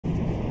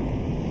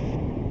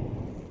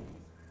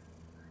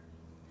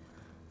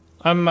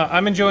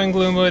I'm enjoying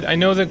Gloomwood. I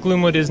know that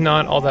Gloomwood is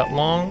not all that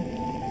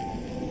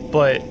long,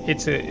 but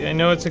I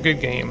know it's a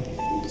good game.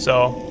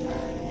 So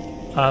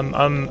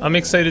I'm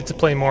excited to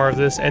play more of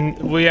this, and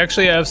we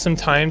actually have some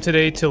time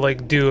today to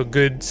like do a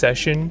good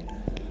session,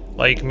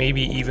 like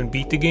maybe even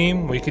beat the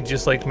game. We could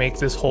just like make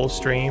this whole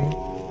stream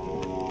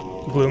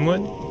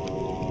Gloomwood.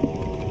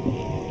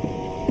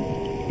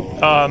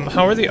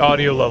 How are the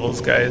audio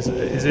levels, guys?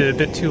 Is it a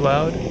bit too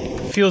loud?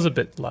 It feels a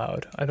bit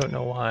loud. I don't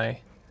know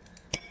why.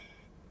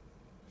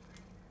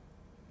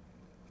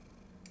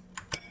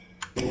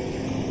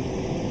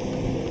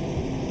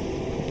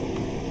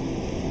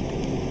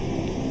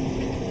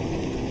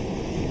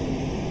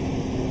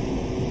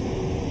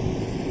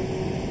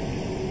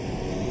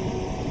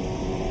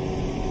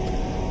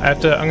 I'm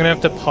gonna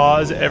have to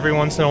pause every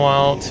once in a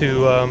while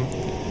to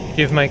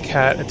give my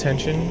cat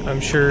attention.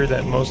 I'm sure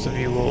that most of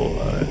you will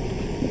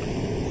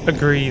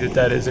agree that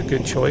that is a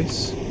good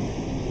choice.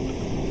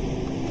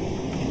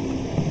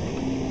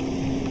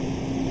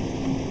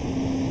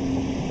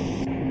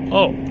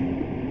 Oh,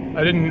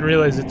 I didn't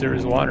realize that there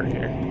was water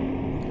here.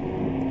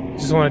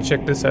 Just want to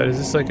check this out. Is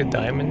this like a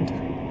diamond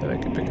that I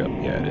could pick up?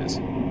 Yeah, it is.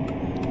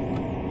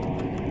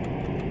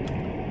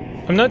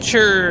 I'm not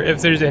sure if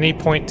there's any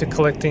point to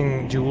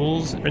collecting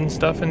jewels and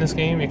stuff in this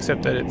game,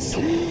 except that it's,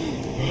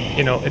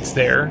 you know, it's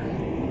there.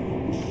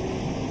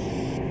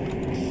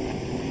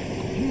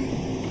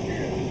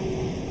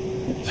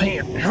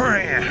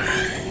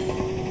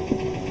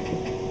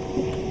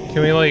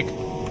 Can we, like,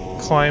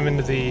 climb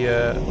into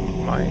the,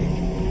 mine?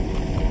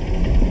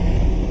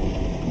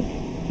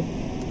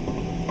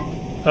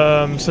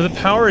 So the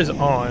power is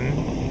on.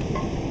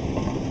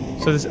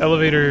 So this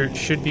elevator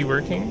should be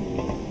working.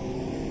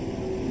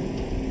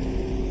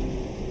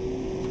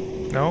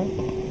 No?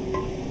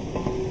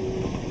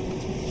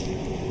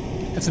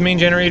 If the main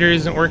generator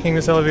isn't working,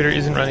 this elevator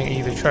isn't running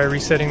either. Try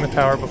resetting the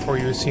power before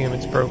you assume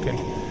it's broken,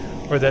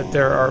 or that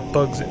there are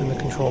bugs in the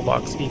control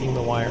box eating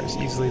the wires.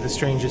 Easily the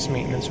strangest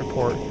maintenance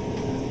report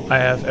I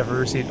have ever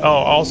received. Oh,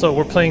 also,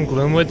 we're playing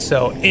Gloomwood,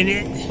 so in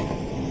it.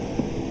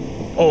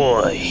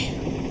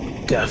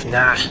 Oi,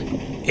 governor,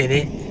 in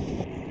it.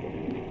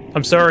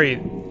 I'm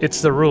sorry,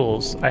 it's the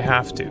rules. I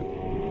have to.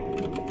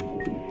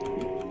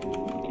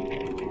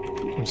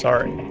 I'm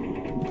sorry.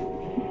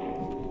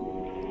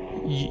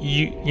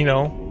 You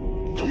know,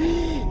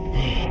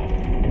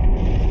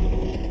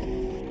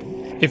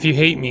 if you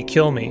hate me,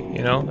 kill me,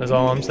 you know, that's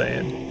all I'm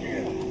saying.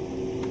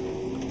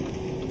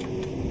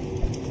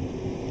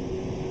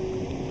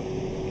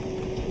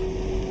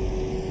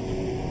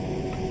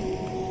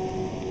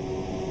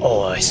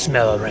 Oh, I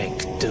smell a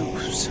rank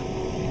deuce.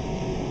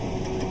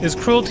 Is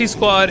Cruelty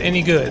Squad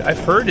any good? I've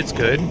heard it's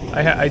good.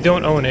 I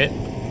don't own it.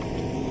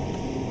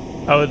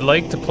 I would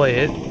like to play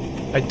it.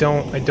 I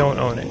don't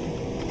own it.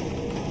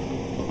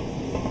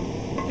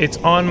 It's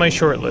on my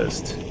short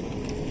list.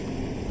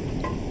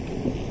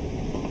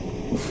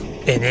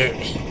 In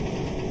it.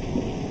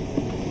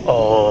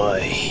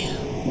 Oi.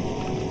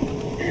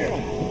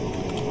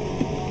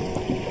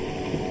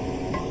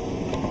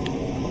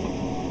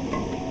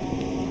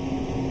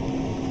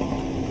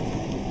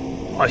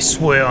 I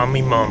swear on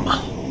me mum.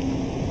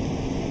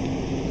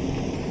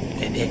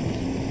 In it.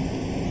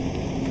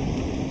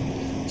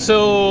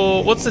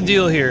 So, what's the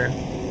deal here?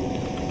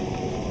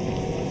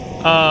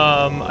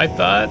 I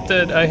thought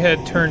that I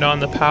had turned on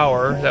the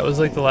power. That was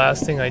like the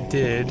last thing I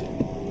did.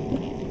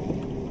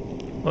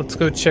 Let's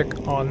go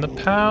check on the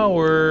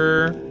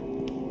power.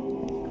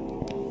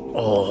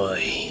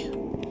 Oi.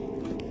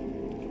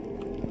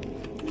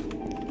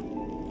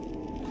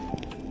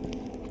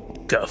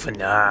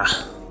 Governor.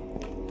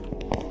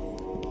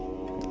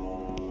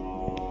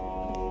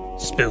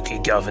 Spooky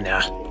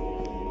governor.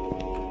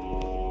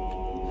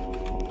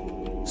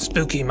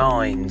 Spooky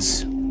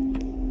mines.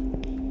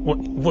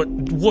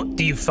 What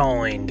do you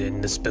find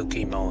in the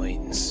spooky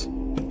mines?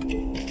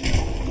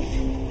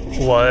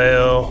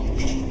 Well,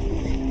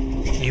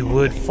 you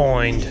would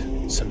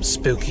find some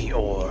spooky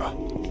ore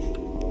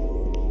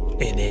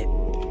in it.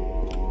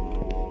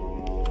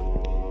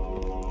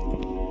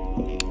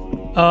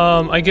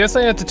 I guess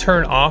I had to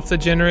turn off the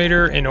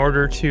generator in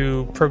order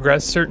to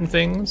progress certain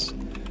things.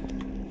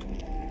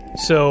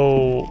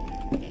 So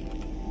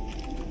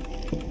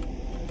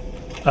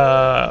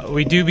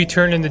we do be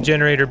turning the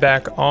generator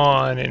back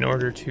on in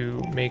order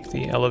to make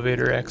the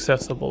elevator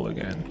accessible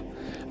again.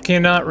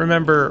 Cannot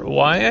remember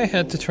why I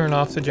had to turn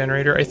off the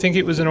generator. I think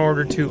it was in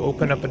order to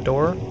open up a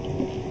door.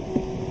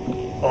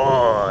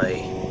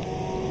 Oi.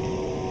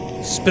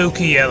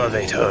 Spooky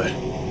elevator.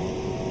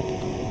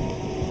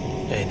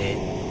 In it.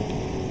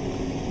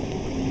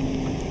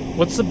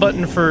 What's the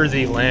button for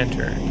the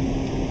lantern?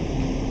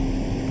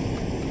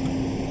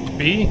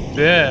 V?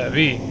 Yeah,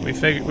 V.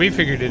 We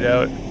figured it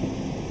out.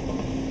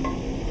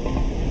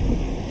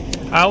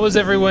 How was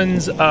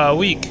everyone's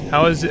week?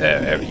 How's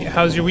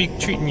your week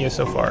treating you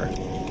so far?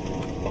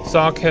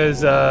 Sock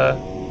has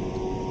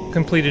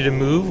completed a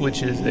move,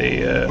 which is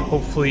a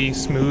hopefully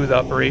smooth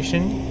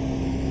operation.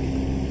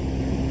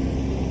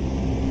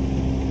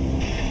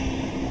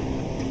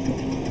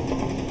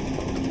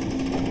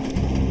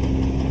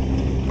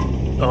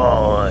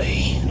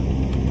 Oi.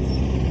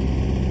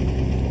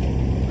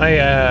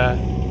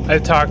 I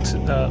talked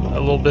a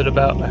little bit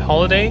about my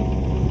holiday.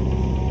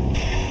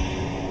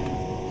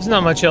 There's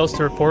not much else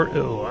to report.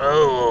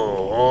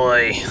 Oh,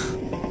 oi.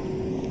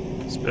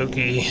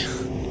 Spooky.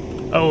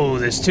 Oh,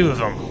 there's two of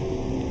them.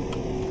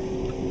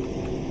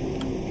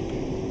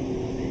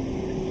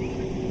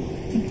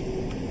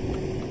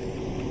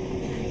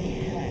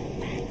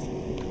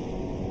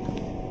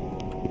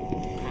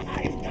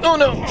 Oh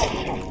no!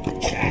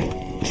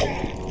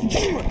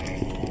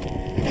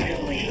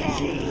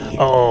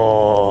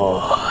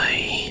 Oh,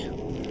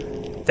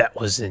 that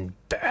wasn't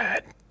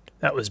bad.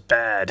 That was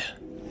bad.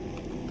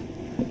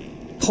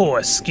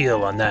 Poor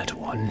skill on that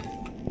one.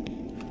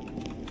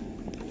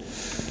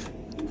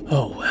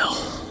 Oh well.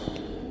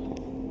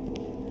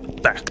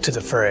 Back to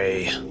the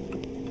fray.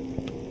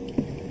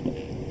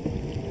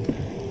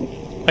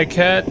 My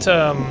cat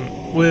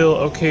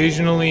will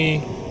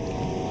occasionally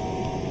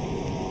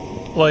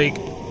like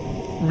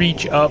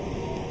reach up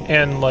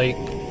and like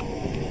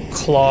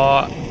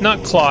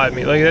not claw at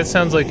me, like that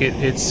sounds like it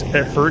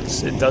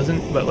hurts. It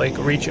doesn't, but like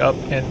reach up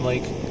and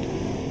like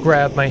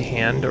grab my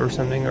hand or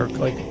something, or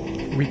like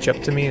reach up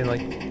to me and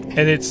like, and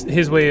it's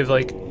his way of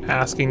like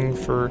asking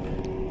for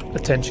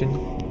attention,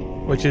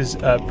 which is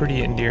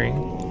pretty endearing.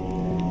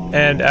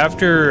 And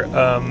after 4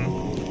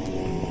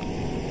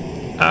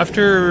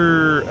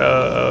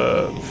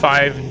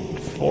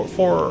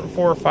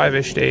 or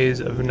 5-ish days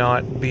of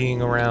not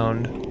being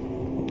around,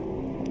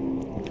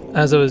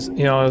 as I was,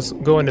 I was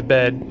going to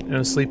bed and I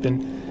was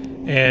sleeping,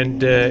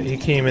 and he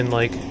came and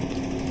like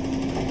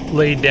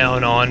laid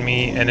down on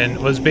me, and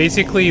then was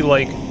basically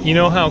like, you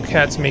know how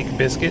cats make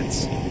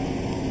biscuits?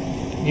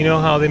 You know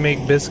how they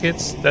make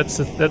biscuits? That's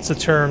a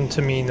term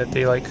to mean that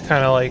they like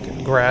kind of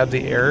like grab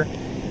the air.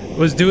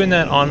 Was doing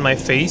that on my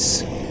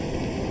face.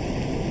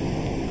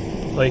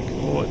 Like,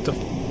 what the,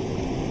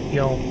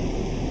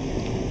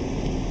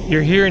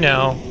 you're here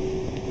now.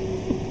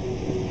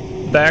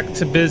 Back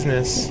to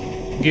business.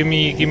 Give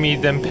me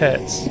them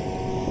pets.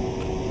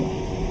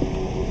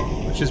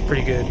 Which is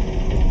pretty good.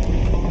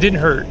 It didn't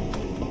hurt.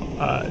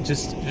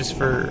 Just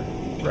for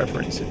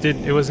reference.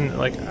 It wasn't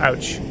like,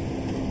 ouch.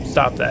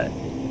 Stop that.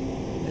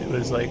 It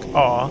was like,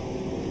 aw.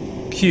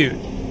 Cute.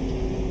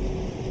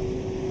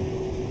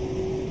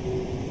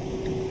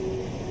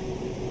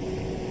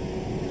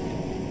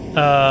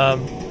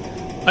 I'm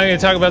going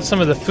to talk about some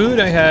of the food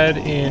I had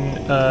in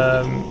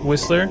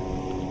Whistler.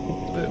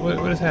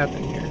 What is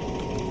happening here?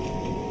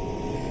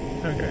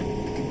 Okay.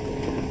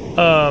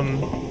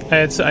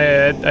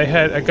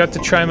 I got to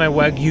try my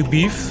Wagyu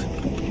beef,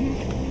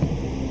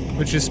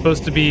 which is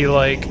supposed to be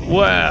like,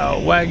 wow,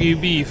 Wagyu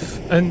beef.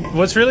 And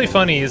what's really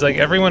funny is like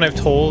everyone I've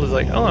told is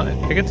like, oh,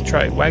 I get to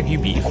try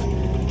Wagyu beef.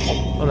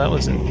 Well, that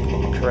wasn't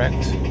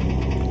correct.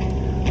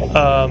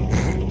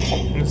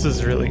 This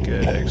is really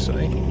good,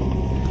 actually.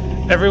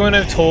 Everyone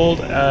I've told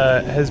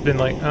has been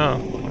like, oh,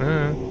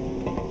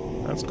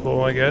 that's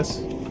cool, I guess.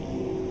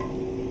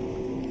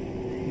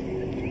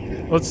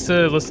 Let's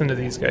listen to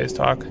these guys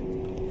talk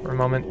for a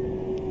moment.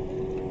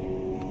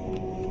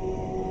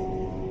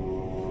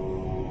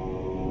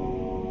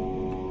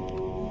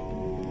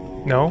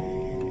 No?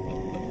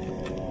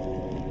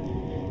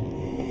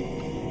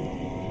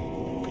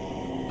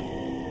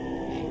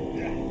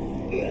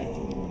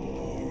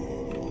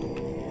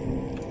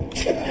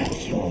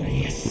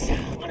 Curious.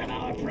 One of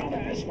our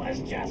brothers was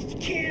just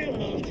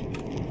killed.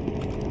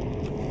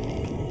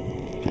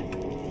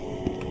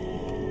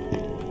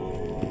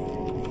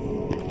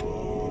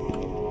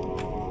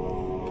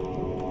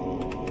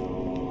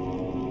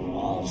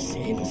 All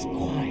seems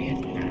quiet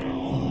now.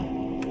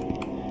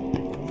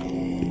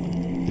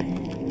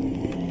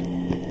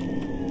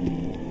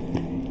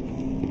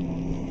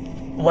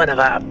 One of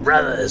our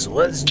brothers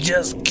was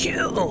just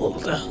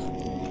killed.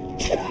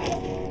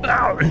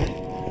 Ow.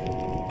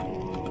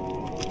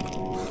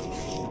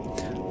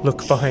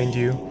 Look behind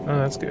you. Oh,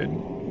 that's good.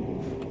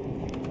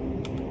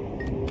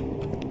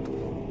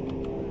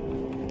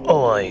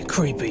 Oi,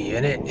 creepy,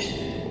 innit?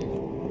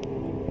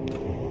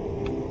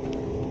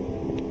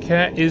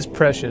 Cat is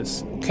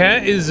precious.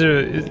 Cat is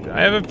I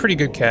have a pretty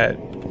good cat.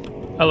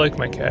 I like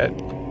my cat.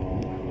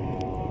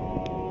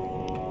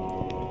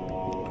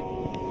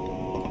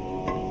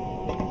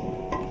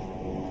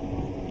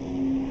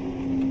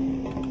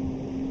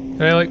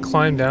 Can I like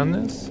climb down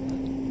this?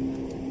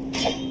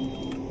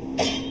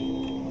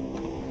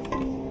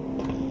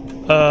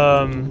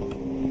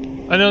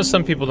 I know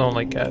some people don't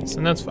like cats,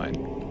 and that's fine.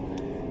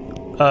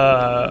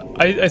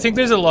 I think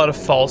there's a lot of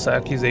false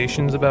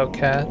accusations about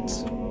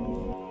cats,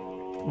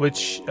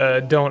 which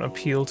don't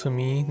appeal to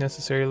me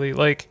necessarily.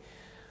 Like,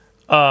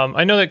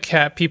 I know that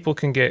cat people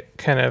can get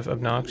kind of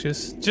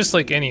obnoxious, just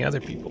like any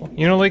other people.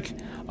 You know, like,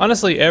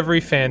 honestly,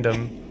 every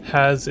fandom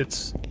has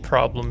its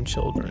problem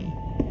children.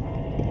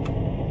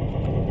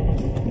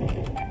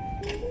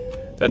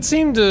 That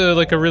seemed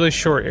like a really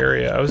short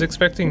area. I was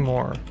expecting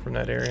more from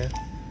that area.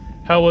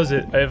 How was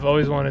it? I've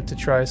always wanted to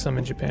try some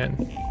in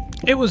Japan.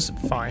 It was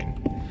fine.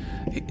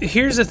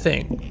 Here's the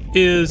thing,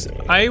 is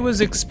I was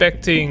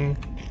expecting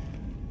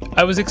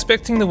I was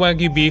expecting the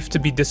Wagyu beef to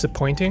be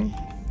disappointing,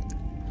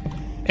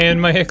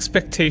 and my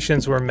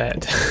expectations were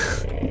met.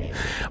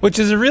 Which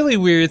is a really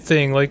weird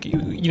thing. Like,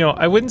 you know,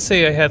 I wouldn't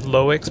say I had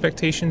low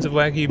expectations of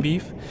Wagyu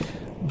beef,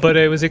 but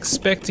I was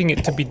expecting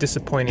it to be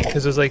disappointing,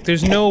 because I was like,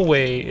 there's no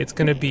way it's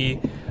going to be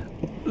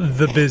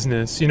the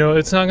business. You know,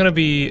 it's not going to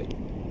be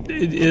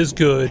as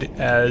good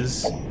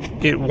as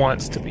it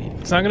wants to be.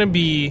 It's not going to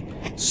be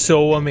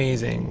so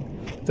amazing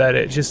that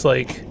it just,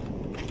 like,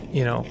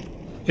 you know,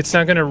 it's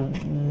not going to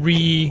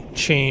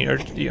re-change or,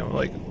 you know,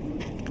 like,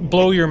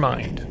 blow your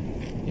mind.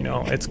 You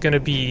know, it's going to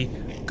be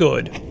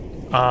good.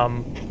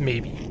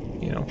 Maybe,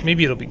 you know,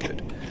 maybe it'll be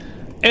good.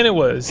 And it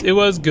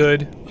was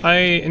good. I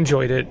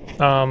enjoyed it.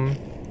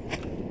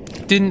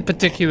 Didn't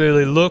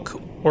particularly look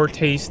or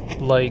taste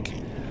like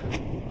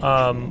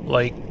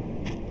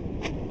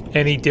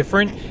any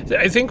different.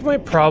 I think my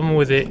problem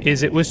with it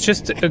is it was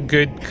just a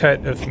good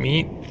cut of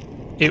meat.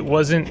 It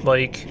wasn't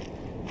like,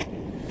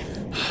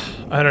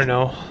 I don't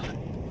know,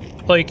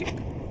 like,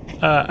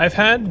 I've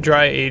had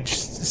dry-aged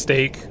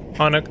steak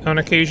on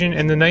occasion,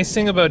 and the nice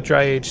thing about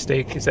dry-aged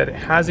steak is that it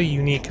has a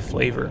unique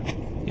flavor.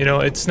 You know,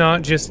 it's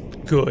not just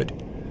good.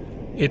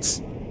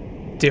 It's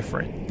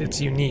different. It's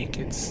unique.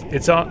 It's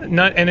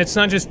not, and it's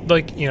not just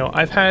like, you know,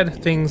 I've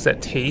had things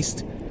that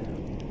taste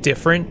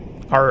different,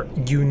 are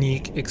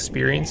unique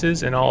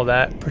experiences, and all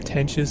that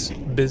pretentious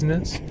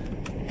business.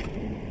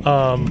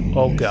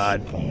 Oh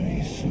God.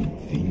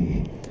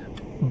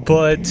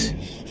 But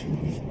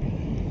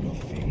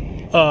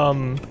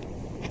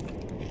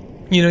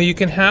you know, you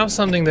can have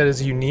something that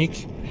is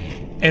unique,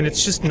 and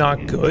it's just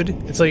not good.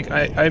 It's like,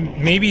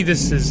 maybe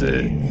this is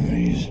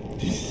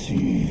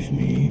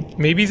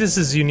maybe this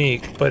is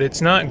unique, but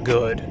it's not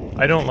good.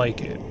 I don't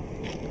like it.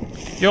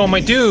 Yo, my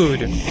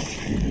dude!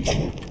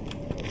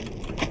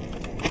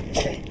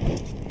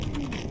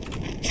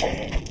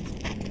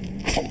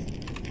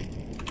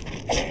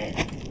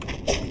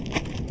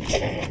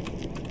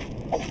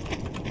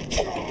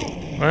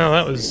 Well,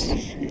 that was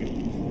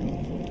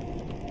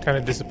kind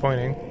of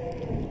disappointing.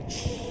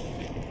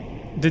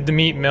 Did the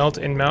meat melt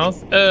in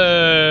mouth?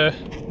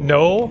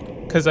 No,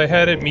 because I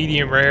had it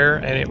medium rare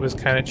and it was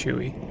kind of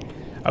chewy.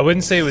 I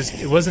wouldn't say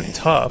it wasn't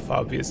tough,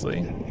 obviously.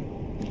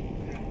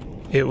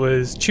 It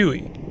was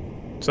chewy.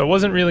 So it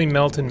wasn't really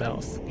melt in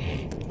mouth.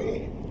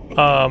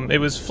 It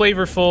was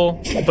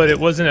flavorful, but it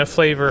wasn't a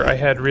flavor I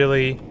had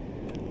really,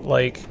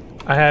 like,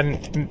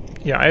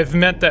 I've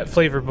met that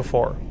flavor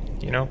before,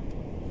 you know?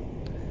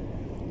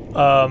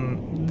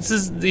 This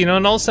is, you know,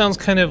 it all sounds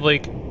kind of,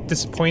 like,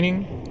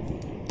 disappointing.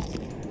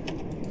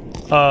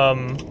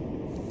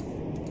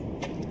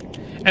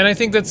 And I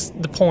think that's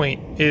the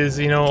point, is,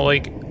 you know,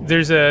 like,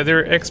 there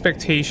are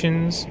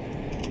expectations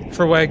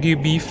for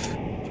Wagyu beef,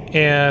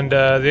 and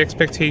the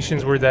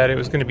expectations were that it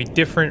was going to be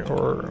different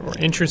or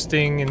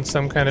interesting in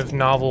some kind of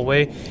novel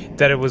way,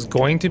 that it was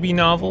going to be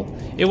novel.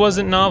 It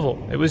wasn't novel,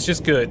 it was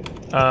just good.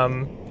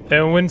 And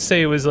I wouldn't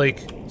say it was,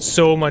 like,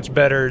 so much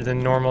better than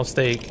normal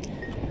steak,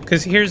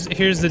 because here's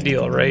the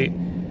deal, right?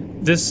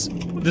 This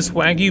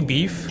Wagyu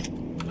beef,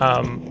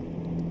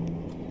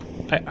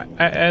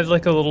 I had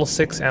like a little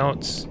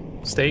 6-ounce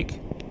steak,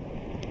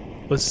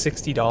 was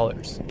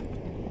 $60.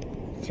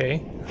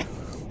 Okay.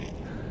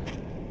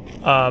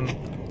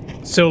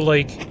 So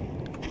like,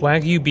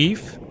 Wagyu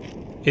beef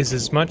is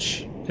as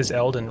much as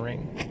Elden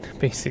Ring,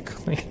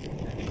 basically.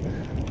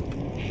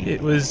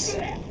 It was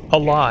a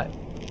lot.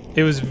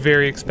 It was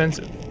very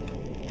expensive.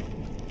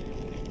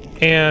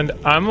 And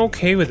I'm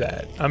okay with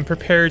that. I'm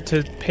prepared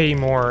to pay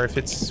more if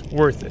it's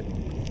worth it.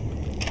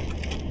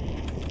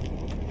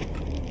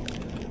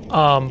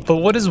 But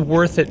what does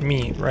worth it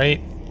mean,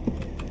 right?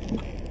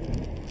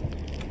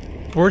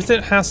 Worth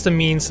it has to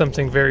mean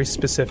something very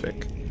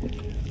specific.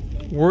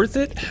 Worth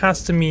it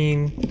has to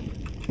mean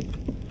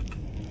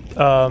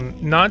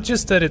not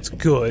just that it's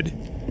good,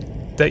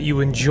 that you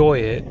enjoy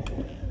it,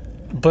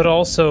 but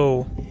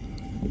also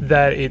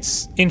that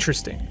it's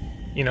interesting.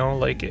 You know,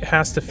 like, it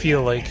has to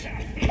feel like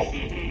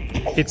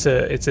it's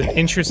an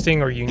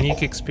interesting or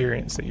unique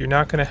experience, that you're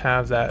not going to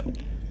have that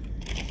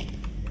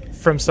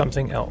from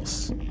something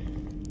else.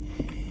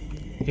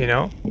 You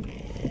know?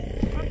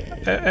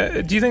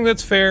 Do you think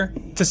that's fair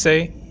to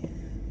say?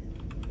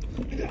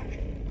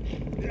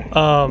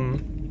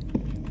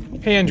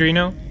 Hey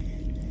Andrino.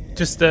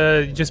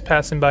 Just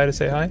passing by to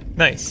say hi?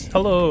 Nice.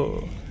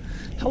 Hello.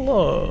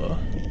 Hello.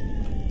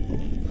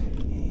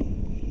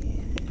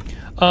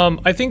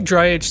 I think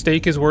dry-aged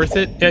steak is worth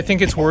it. I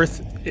think it's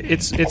worth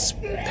its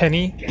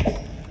penny,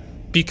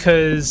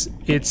 because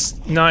it's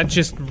not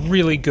just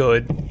really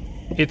good,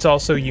 it's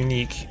also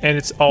unique, and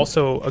it's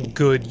also a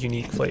good,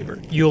 unique flavor.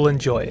 You'll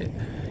enjoy it.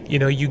 You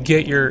know, you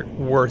get your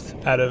worth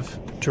out of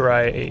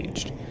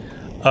dry-aged.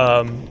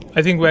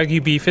 I think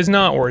Wagyu beef is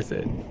not worth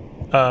it.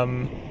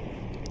 And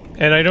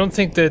I don't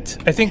think that...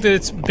 I think that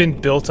it's been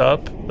built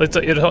up.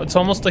 It's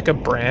almost like a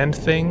brand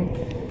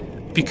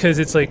thing, because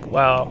it's like,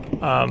 wow,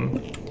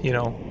 you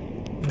know,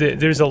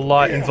 there's a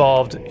lot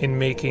involved in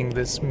making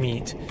this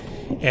meat,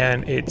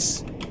 and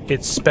it's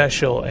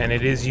special, and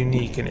it is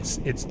unique, and it's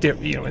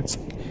you know, it's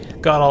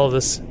got all of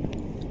this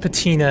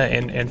patina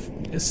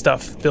and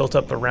stuff built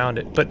up around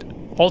it. But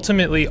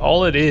ultimately,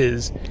 all it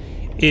is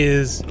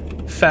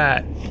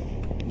fat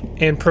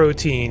and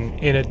protein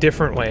in a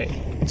different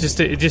way. Just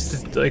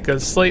like a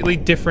slightly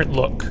different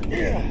look.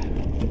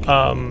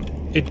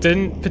 It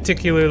didn't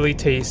particularly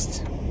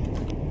taste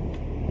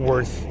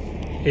worth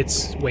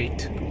its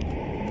weight.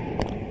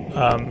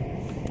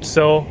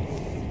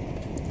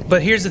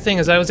 But here's the thing: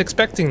 is I was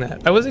expecting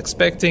that. I was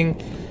expecting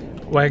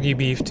Wagyu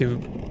beef to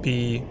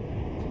be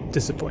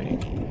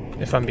disappointing,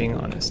 if I'm being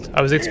honest.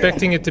 I was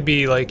expecting it to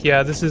be like,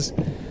 yeah, this is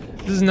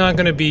not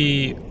going to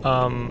be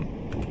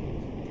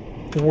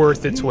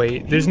worth its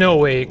weight. There's no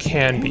way it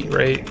can be,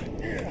 right?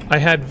 I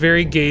had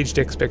very gauged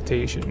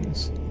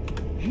expectations.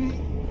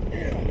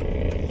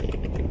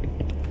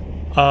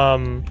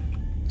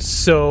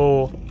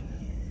 So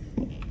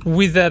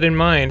with that in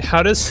mind,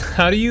 how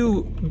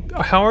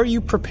are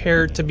you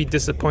prepared to be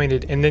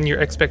disappointed and then your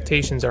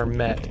expectations are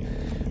met?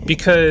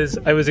 Because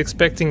I was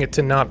expecting it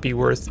to not be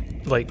worth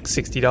like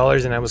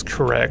 $60 and I was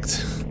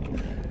correct.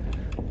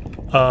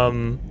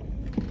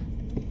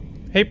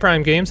 Hey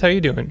Prime Games, how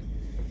you doing?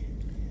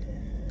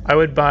 I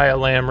would buy a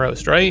lamb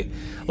roast, right?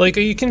 Like,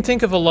 you can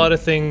think of a lot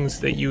of things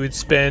that you would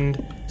spend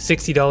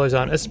 $60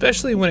 on,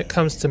 especially when it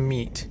comes to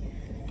meat.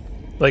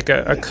 Like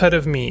a cut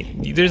of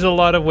meat. There's a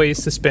lot of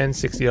ways to spend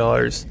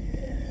 $60.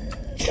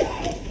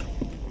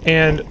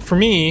 And for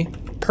me,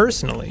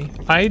 personally,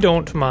 I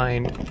don't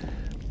mind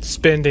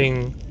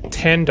spending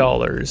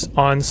 $10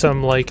 on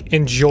some, like,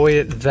 enjoy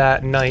it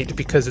that night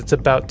because it's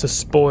about to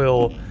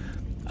spoil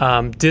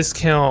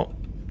discount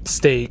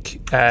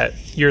steak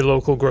at your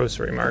local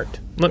grocery mart.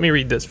 Let me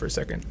read this for a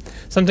second.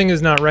 Something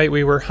is not right.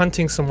 We were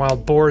hunting some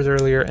wild boars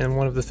earlier and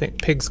one of the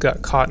pigs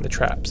got caught in the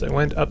traps. I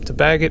went up to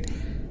bag it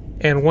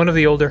and one of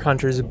the older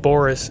hunters,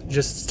 Boris,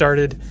 just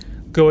started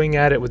going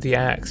at it with the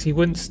axe. He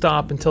wouldn't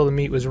stop until the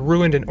meat was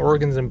ruined and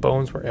organs and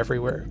bones were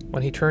everywhere.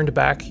 When he turned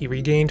back, he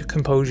regained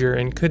composure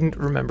and couldn't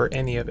remember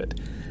any of it.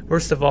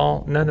 Worst of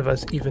all, none of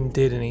us even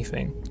did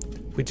anything.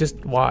 We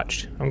just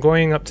watched. I'm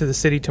going up to the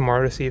city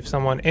tomorrow to see if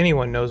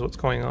anyone knows what's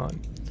going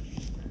on.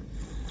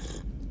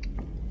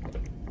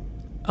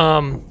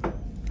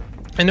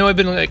 I know I've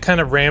been like kind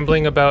of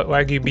rambling about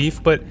Wagyu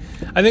beef, but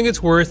I think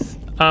it's worth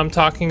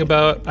talking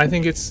about. I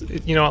think it's,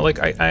 you know, like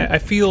I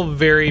feel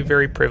very,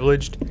 very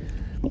privileged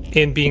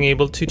in being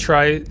able to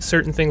try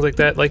certain things like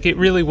that. Like, it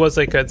really was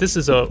like this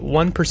is a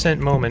 1%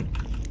 moment.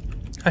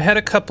 I had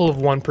a couple of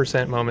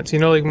 1% moments, you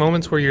know, like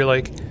moments where you're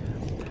like,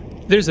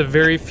 there's a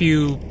very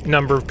few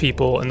number of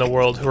people in the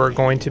world who are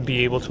going to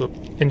be able to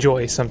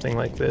enjoy something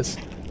like this.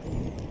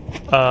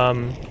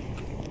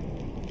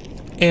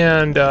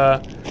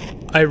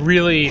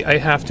 I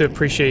have to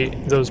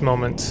appreciate those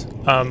moments.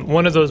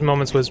 One of those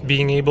moments was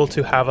being able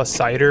to have a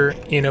cider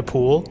in a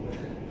pool.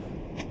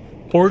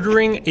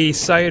 Ordering a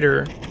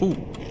cider... Ooh.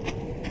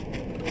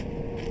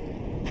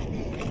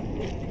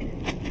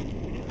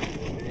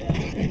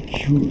 A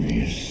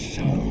curious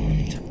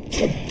sound.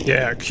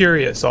 Yeah,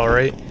 curious,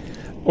 alright.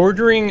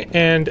 Ordering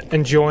and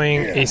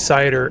enjoying a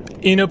cider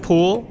in a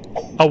pool,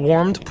 a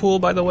warmed pool,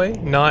 by the way,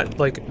 not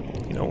like,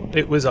 you know,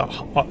 it was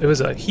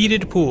a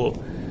heated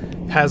pool,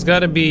 has got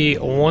to be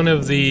one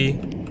of the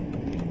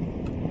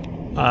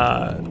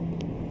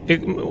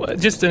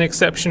just an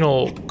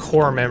exceptional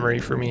core memory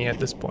for me at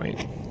this point.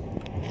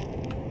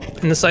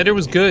 And the cider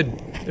was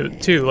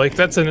good too. Like,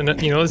 that's you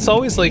know, it's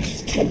always like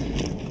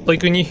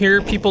when you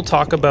hear people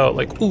talk about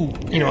like, ooh,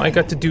 you know, I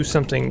got to do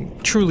something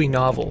truly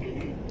novel.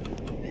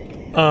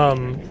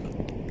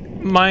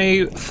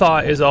 My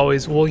thought is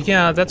always, well,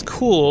 yeah, that's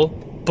cool,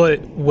 but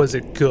was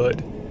it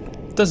good?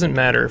 It doesn't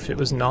matter if it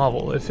was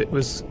novel, if it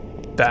was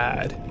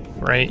bad,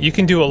 right? You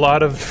can do a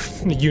lot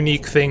of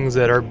unique things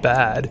that are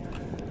bad.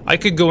 I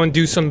could go and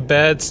do some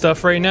bad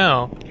stuff right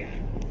now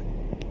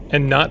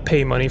and not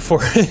pay money for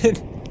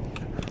it.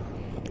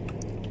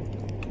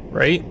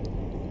 Right?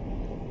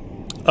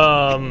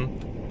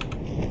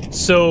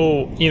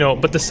 So, you know,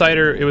 but the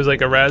cider, it was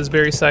like a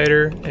raspberry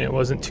cider, and it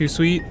wasn't too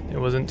sweet, it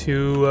wasn't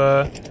too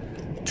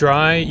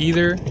dry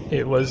either.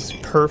 It was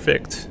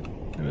perfect.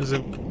 It was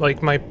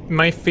like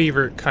my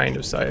favorite kind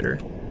of cider.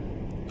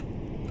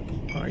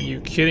 Are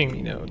you kidding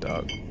me now,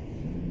 dog?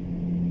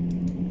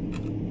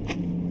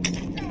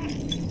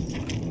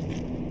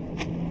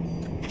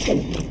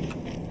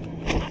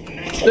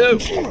 Oh,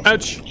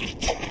 ouch.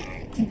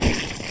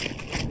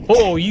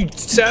 Oh, you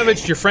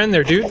savaged your friend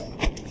there, dude.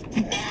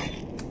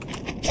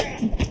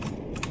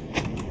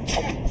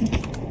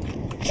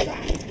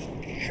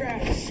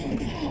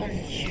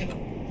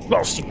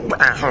 Lost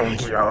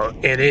around, you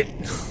idiot.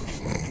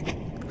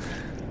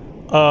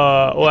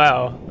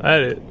 Wow,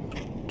 that is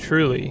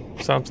truly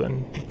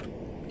something.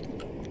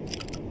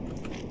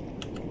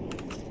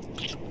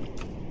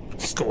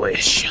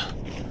 Squish.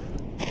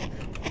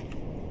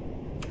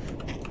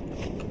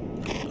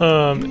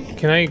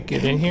 Can I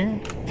get in here?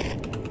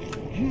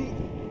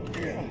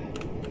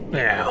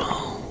 Yeah.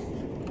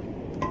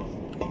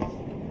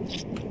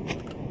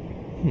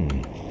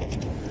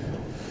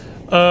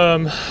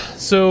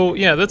 So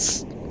yeah,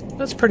 that's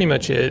pretty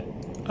much it.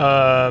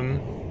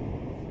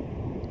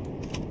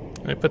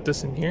 Can I put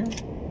this in here?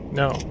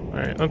 No.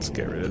 Alright, let's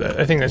get rid of that.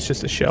 I think that's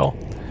just a shell.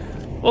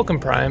 Welcome,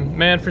 Prime.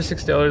 Man, for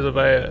 $6 I'll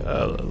buy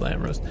a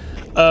lamb roast.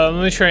 Let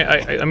me try.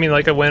 I mean,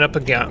 like, I went up a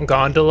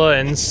gondola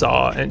and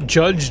saw and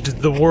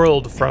judged the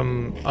world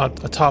from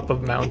atop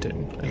of a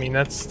mountain. I mean,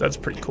 that's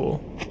pretty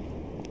cool.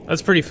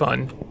 That's pretty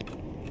fun.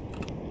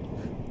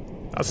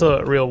 That's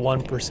a real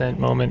 1%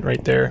 moment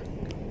right there.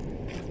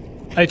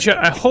 I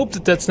hope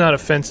that that's not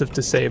offensive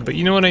to say, but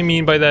you know what I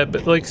mean by that.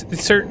 But like,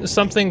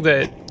 something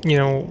that, you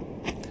know,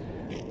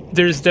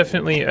 there's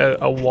definitely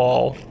a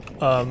wall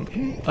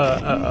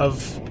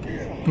of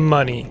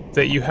money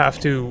that you have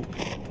to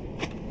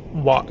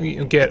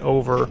get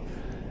over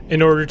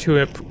in order to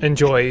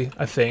enjoy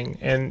a thing.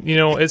 And you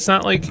know, it's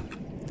not like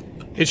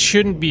it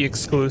shouldn't be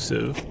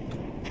exclusive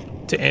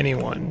to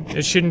anyone.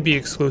 It shouldn't be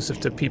exclusive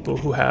to people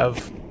who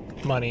have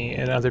money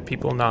and other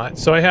people not.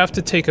 So I have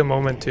to take a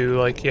moment to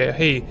like, yeah,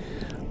 hey,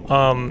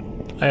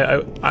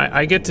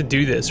 I get to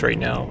do this right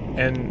now,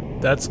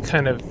 and that's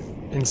kind of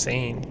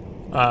insane.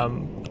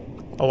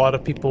 A lot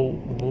of people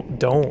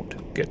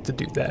don't get to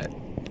do that.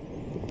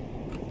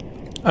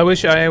 I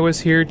wish I was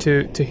here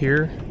to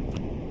hear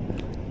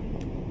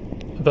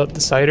about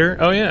the cider.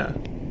 Oh yeah.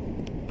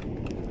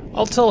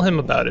 I'll tell him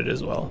about it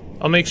as well.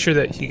 I'll make sure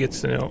that he gets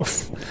to know.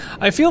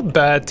 I feel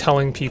bad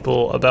telling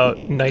people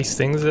about nice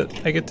things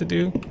that I get to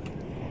do.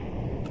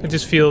 It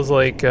just feels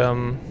like, I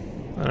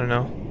don't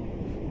know.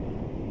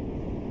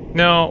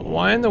 Now,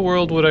 why in the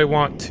world would I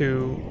want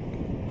to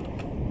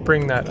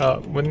bring that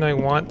up? Wouldn't I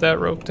want that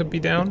rope to be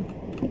down?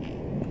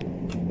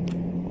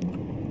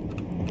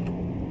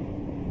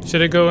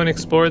 Should I go and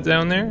explore it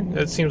down there?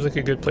 That seems like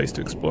a good place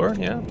to explore,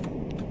 yeah.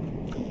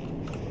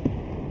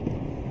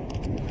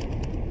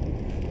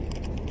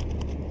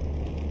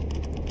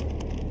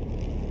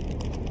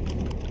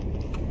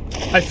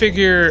 I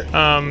figure,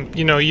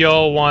 you know,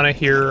 y'all want to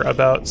hear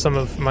about some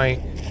of my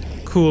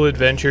cool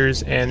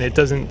adventures, and it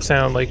doesn't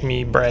sound like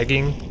me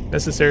bragging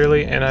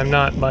necessarily, and I'm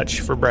not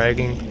much for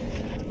bragging.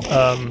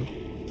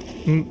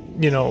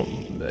 You know,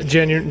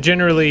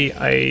 generally,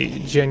 I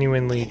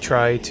genuinely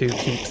try to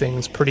keep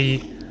things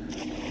pretty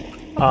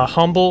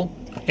humble,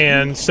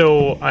 and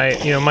so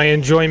you know, my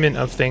enjoyment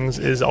of things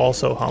is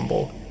also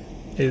humble.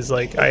 Is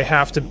like I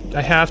have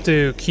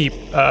to keep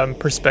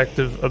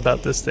perspective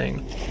about this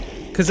thing.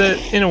 Because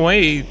it, in a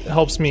way,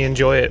 helps me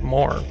enjoy it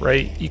more,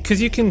 right? Because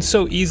you can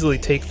so easily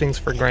take things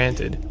for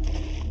granted.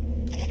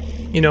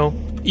 You know,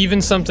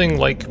 even something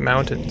like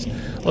mountains.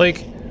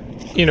 Like,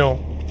 you know,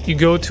 you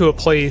go to a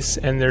place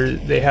and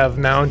they have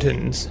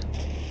mountains.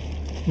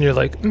 And you're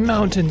like,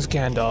 mountains,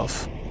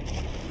 Gandalf.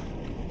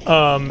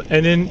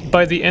 And then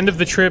by the end of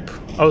the trip,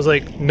 I was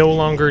like, no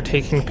longer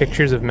taking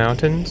pictures of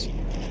mountains.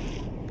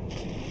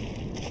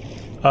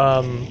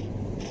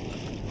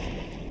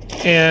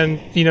 And,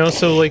 you know,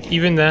 so, like,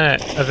 even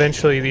that,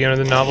 eventually, you know,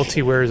 the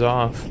novelty wears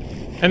off.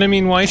 And, I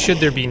mean, why should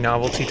there be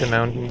novelty to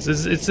mountains?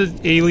 It's an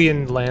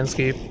alien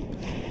landscape.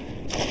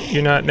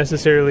 You're not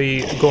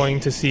necessarily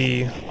going to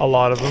see a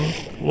lot of them.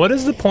 What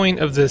is the point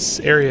of this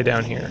area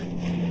down here?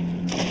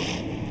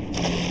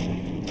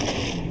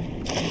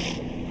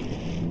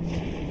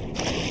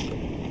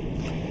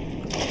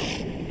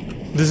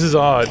 This is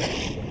odd.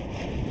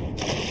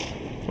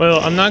 Well,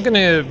 I'm not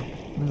gonna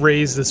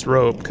raise this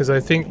rope, because I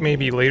think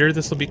maybe later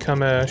this will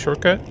become a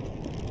shortcut.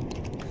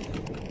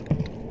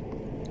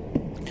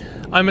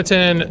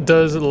 Imatan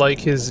does like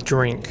his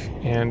drink,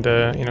 and,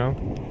 you know,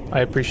 I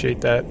appreciate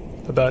that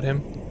about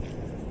him.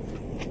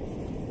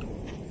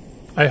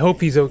 I hope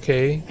he's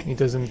okay. He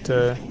doesn't,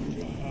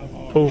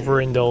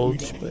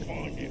 overindulge, but,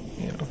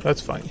 you know,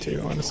 that's fine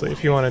too, honestly,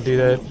 if you want to do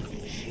that.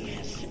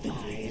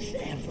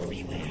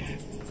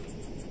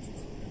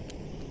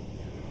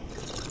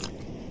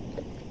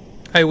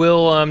 I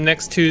will,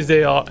 next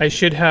Tuesday, I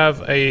should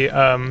have a,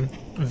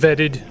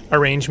 vetted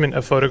arrangement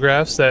of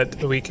photographs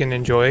that we can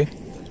enjoy.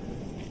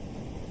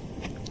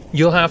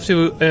 You'll have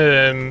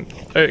to,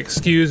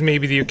 excuse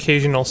maybe the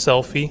occasional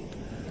selfie,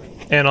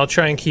 and I'll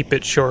try and keep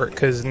it short,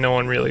 because no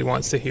one really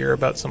wants to hear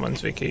about someone's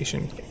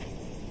vacation.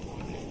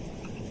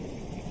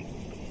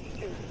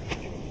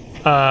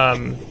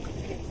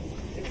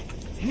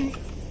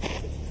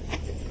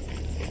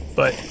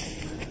 But,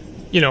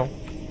 you know,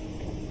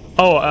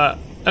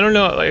 I don't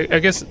know, I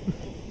guess,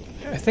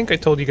 I think I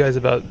told you guys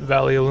about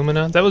Valley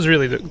Illumina. That was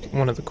really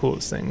one of the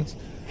coolest things,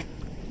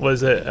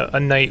 was a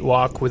night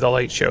walk with a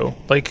light show.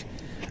 Like,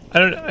 I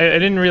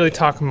didn't really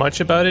talk much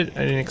about it,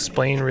 I didn't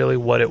explain really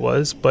what it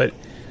was, but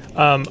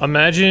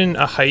imagine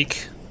a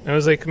hike. It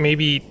was like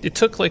maybe, it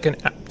took like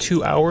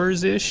 2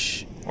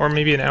 hours-ish, or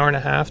maybe an hour and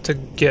a half to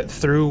get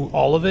through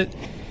all of it.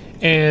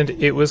 And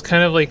it was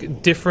kind of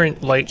like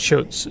different light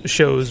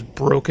shows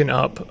broken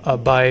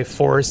up by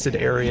forested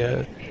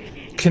area,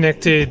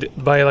 connected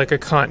by like a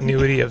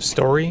continuity of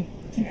story.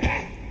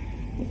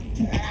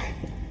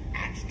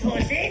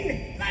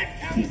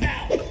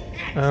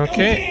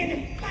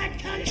 Okay.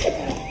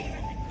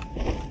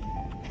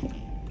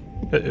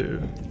 Uh-oh.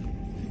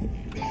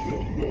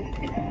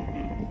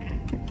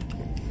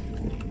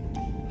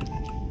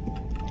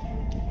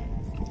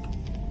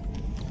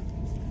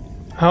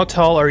 How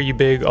tall are you,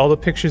 Big? All the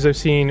pictures I've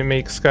seen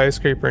make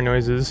skyscraper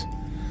noises.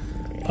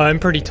 I'm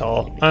pretty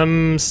tall.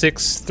 I'm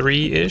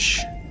 6'3"-ish,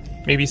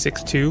 maybe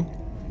 6'2".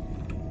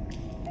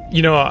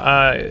 You know,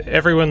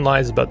 everyone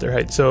lies about their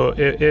height, so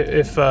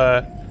if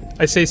I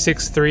say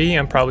 6'3",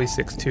 I'm probably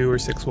 6'2" or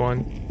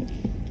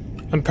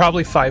 6'1". I'm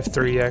probably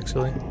 5'3",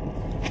 actually.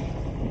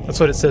 That's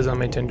what it says on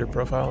my Tinder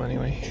profile,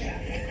 anyway.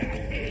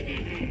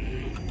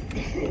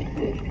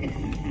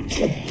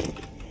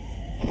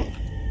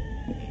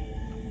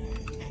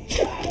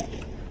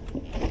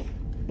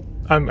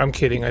 I'm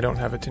kidding, I don't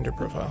have a Tinder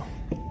profile.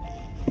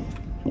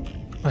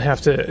 I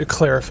have to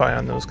clarify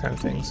on those kind of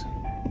things.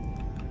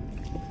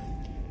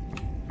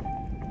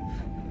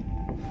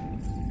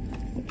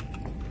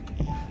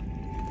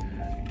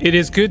 It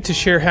is good to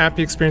share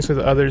happy experience with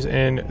others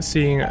and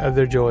seeing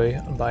their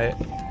joy by it.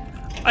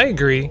 I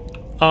agree.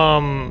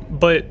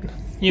 But,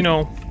 you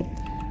know,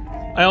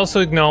 I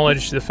also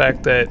acknowledge the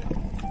fact that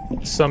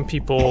some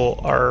people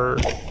are...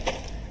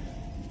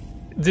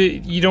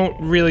 you don't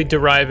really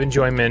derive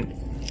enjoyment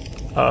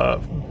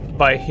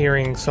by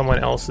hearing someone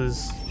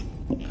else's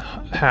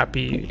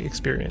happy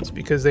experience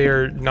because they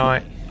are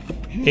not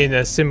in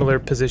a similar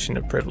position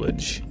of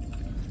privilege.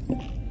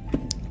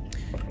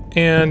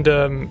 And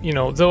you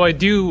know, though I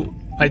do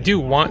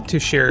want to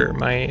share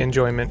my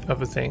enjoyment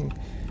of a thing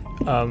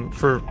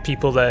for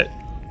people that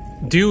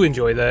do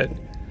enjoy that,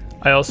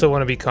 I also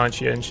want to be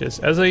conscientious,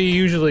 as I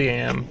usually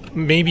am,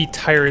 maybe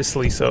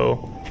tirelessly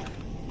so,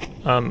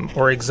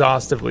 or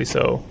exhaustively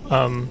so,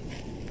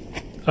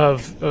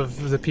 of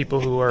the people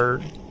who are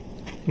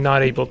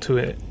not able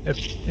to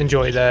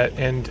enjoy that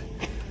and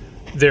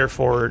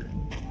therefore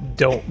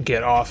don't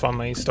get off on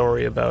my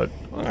story about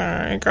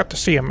I got to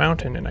see a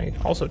mountain and I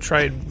also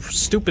tried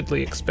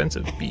stupidly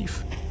expensive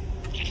beef.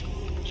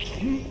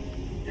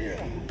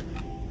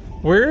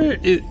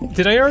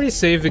 Did I already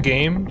save the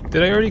game?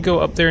 Did I already go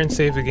up there and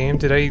save the game?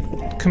 Did I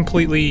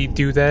completely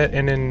do that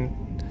and then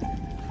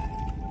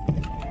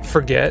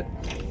forget?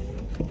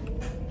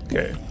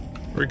 Okay,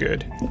 we're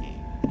good.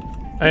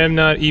 I am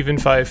not even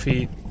 5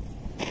 feet.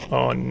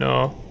 Oh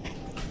no.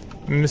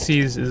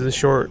 Missy's is a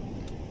short.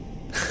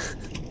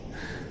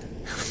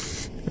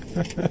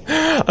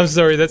 I'm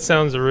sorry, that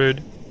sounds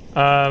rude.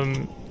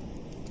 I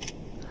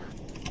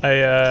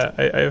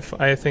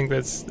think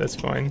that's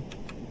fine.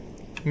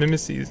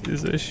 Mimesis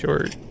is a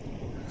short.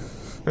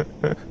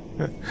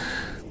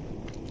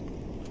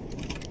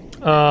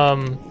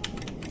 I'm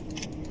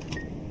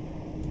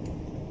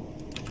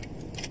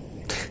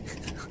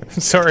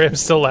sorry, I'm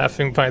still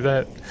laughing by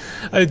that.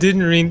 I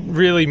didn't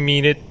really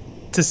mean it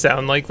to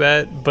sound like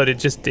that, but it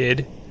just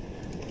did.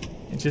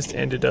 It just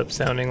ended up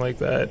sounding like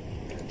that.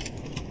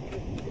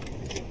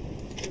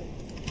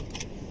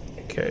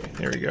 Okay,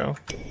 there we go.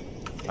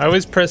 I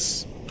always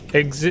press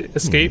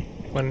escape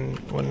when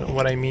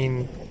what I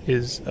mean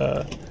is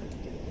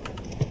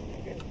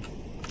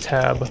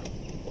tab.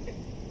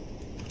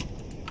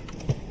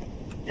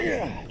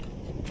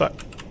 Fuck.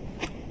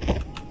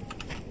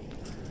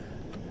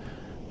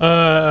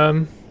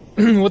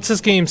 What's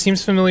this game?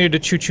 Seems familiar to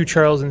Choo Choo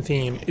Charles in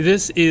theme.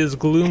 This is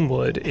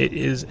Gloomwood. It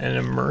is an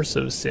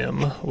immersive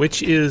sim,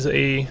 which is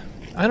a...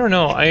 I don't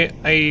know,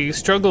 I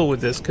struggle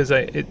with this because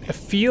I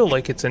feel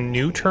like it's a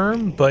new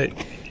term, but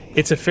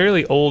it's a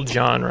fairly old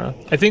genre.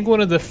 I think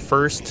one of the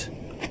first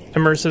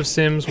immersive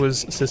sims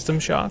was System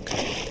Shock,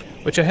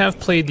 which I have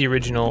played the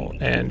original,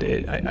 and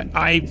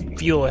I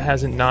feel it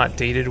hasn't not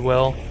dated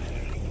well,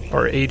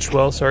 or aged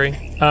well, sorry.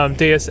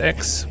 Deus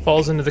Ex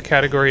falls into the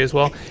category as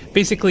well.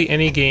 Basically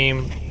any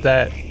game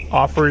that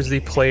offers the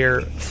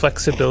player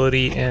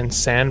flexibility and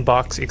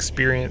sandbox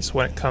experience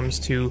when it comes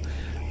to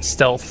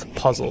stealth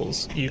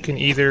puzzles. You can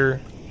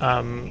either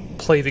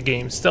play the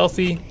game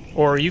stealthy,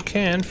 or you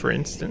can, for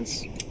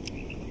instance...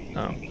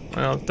 Oh,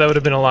 well, that would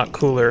have been a lot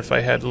cooler if I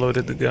had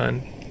loaded the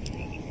gun.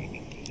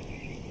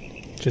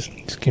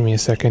 Just give me a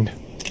second.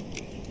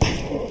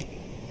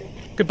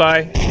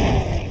 Goodbye.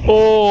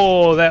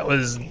 Oh, that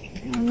was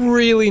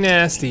really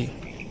nasty.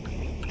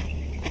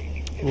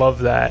 Love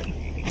that.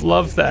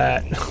 Love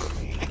that.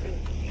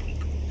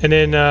 And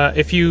then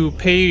if you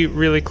pay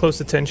really close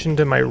attention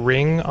to my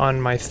ring on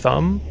my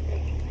thumb...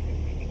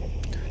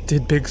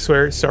 Did Big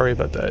swear? Sorry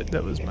about that.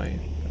 That's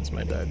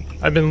my bad.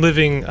 I've been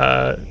living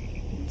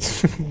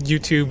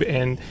YouTube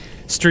and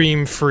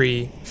stream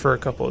free for a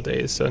couple of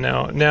days, so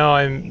now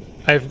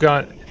I've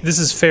got... This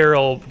is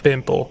Feral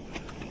Bimple.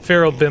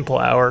 Feral Bimple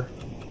hour.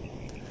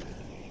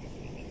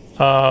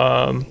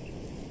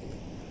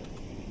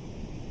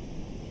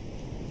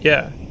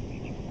 Yeah.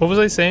 What was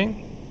I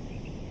saying?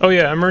 Oh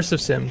yeah, immersive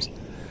sims.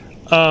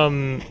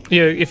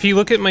 Yeah, if you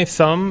look at my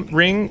thumb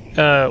ring,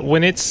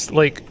 when it's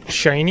like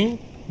shiny,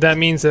 that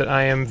means that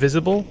I am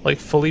visible, like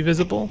fully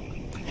visible.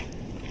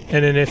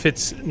 And then if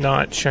it's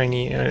not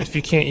shiny, and if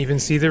you can't even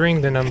see the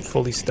ring, then I'm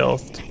fully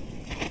stealthed.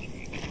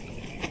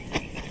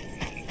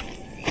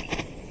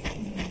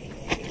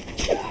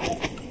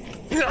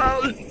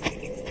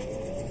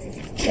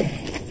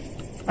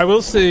 I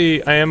will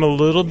say I am a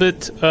little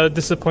bit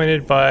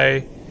disappointed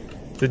by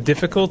the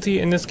difficulty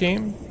in this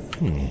game.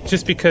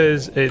 just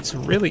because it's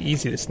really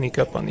easy to sneak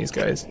up on these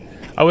guys.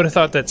 I would have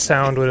thought that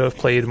sound would have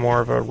played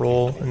more of a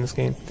role in this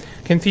game.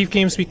 Can Thief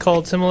games be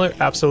called similar?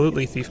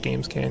 Absolutely, Thief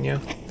games can, yeah.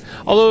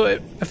 Although,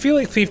 I feel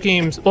like Thief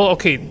games... Well,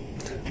 okay,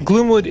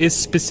 Gloomwood is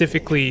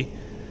specifically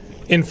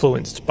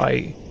influenced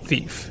by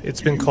Thief.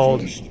 It's been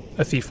called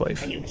a Thief-like.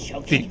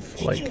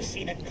 Thief-like. Did you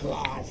see the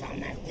claws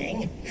on that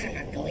thing? I'm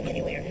not going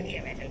anywhere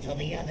near it until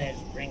the others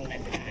bring the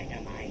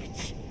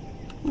dynamite.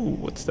 Ooh,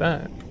 what's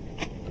that?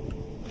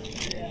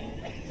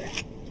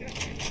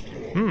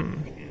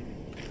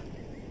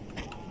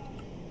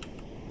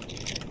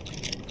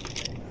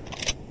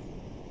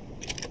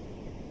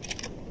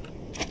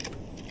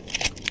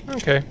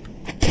 Okay.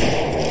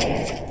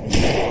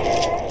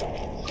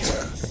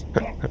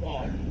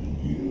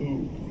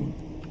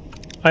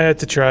 I had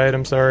to try it,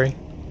 I'm sorry.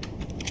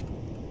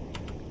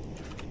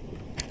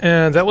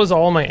 And that was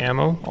all my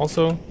ammo,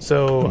 also,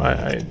 so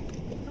I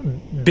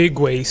big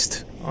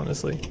waste,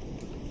 honestly.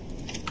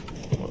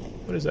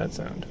 What does that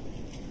sound?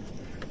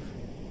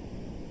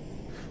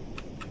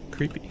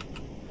 Creepy.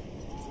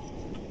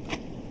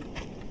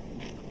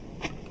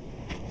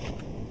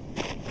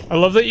 I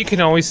love that you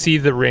can always see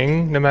the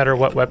ring, no matter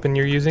what weapon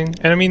you're using.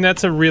 And I mean,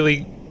 that's a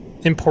really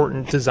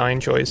important design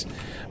choice.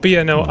 But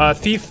yeah, no,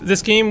 Thief,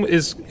 this game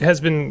has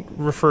been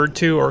referred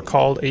to or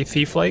called a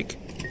Thief-like.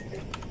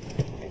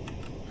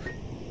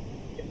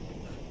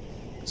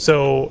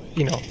 So,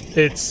 you know,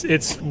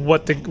 it's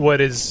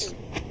what is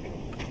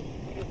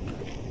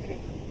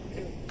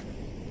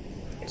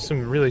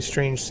some really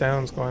strange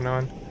sounds going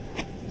on.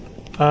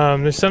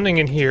 There's something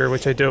in here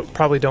which I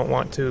probably don't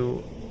want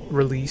to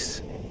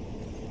release.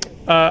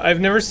 I've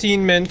never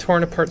seen men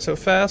torn apart so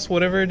fast.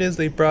 Whatever it is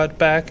they brought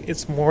back,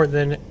 it's more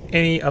than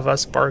any of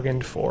us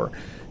bargained for.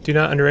 Do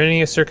not under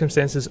any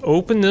circumstances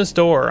open this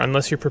door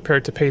unless you're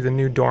prepared to pay the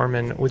new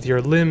doorman with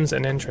your limbs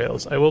and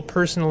entrails. I will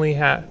personally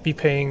be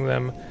paying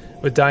them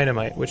with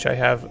dynamite, which I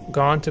have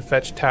gone to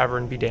fetch.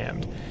 Tavern be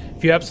damned.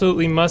 If you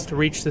absolutely must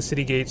reach the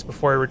city gates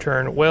before I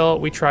return, well,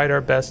 we tried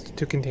our best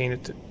to contain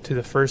it to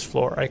the first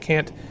floor. I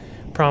can't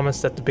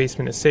promise that the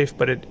basement is safe,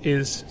 but it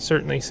is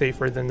certainly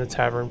safer than the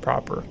tavern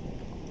proper.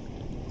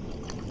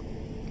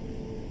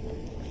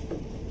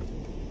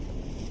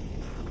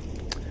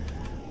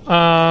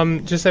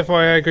 Just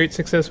FYI, great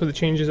success with the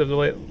changes of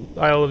the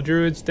Isle of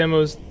Druids.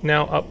 Demos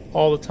now up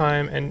all the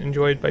time and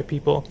enjoyed by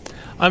people.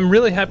 I'm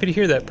really happy to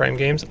hear that, Prime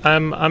Games.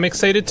 I'm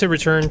excited to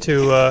return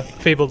to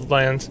Fabled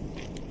Lands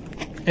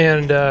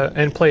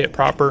and play it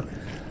proper.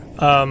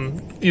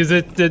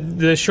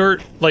 The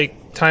short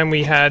time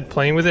we had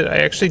playing with it, I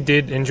actually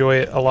did enjoy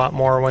it a lot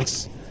more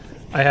once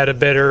I had a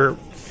better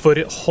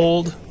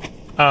foothold.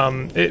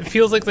 It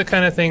feels like the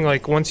kind of thing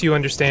once you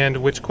understand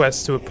which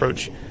quests to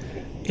approach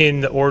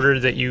in the order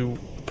that you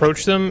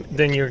approach them,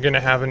 then you're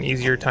gonna have an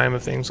easier time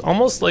of things.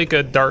 Almost like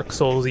a Dark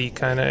Souls-y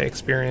kind of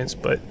experience,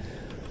 but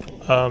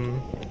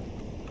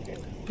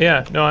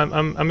yeah, no,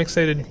 I'm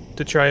excited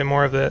to try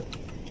more of that.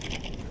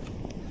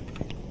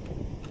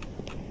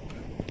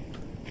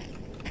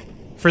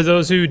 For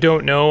those who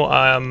don't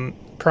know,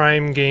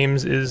 Prime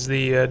Games is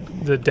the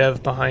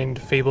dev behind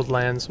Fabled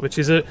Lands, which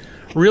is a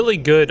really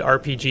good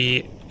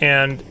RPG,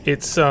 and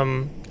it's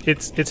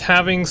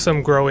having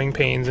some growing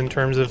pains in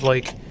terms of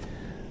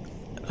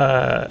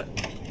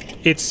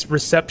its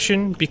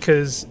reception,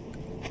 because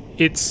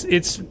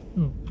it's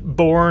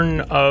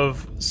born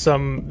of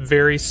some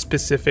very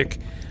specific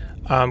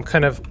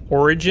kind of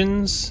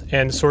origins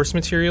and source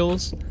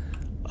materials,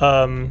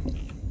 and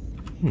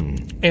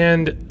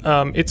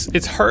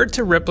it's hard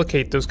to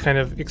replicate those kind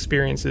of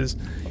experiences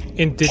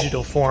in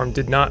digital form.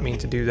 Did not mean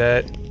to do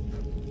that.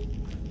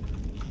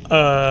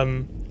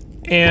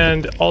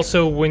 And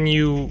also when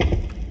you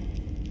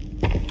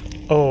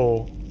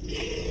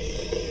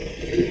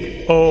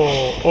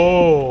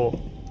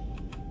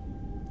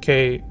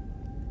okay,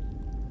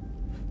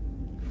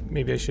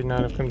 maybe I should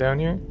not have come down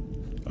here.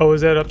 Oh,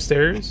 is that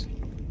upstairs?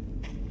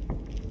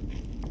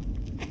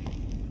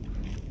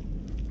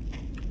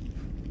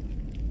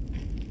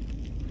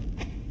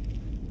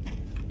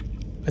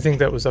 I think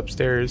that was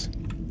upstairs.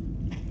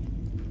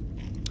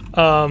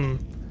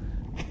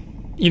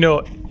 You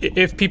know,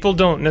 if people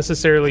don't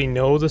necessarily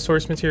know the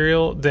source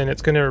material, then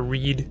it's gonna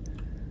read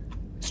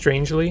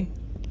strangely.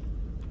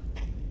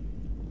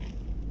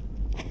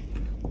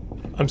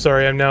 I'm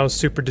sorry, I'm now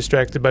super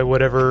distracted by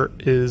whatever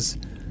is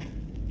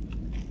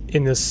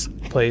in this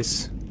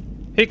place.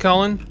 Hey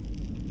Colin,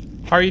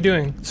 how are you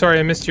doing? Sorry,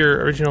 I missed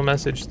your original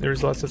message.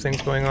 There's lots of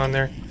things going on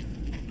there.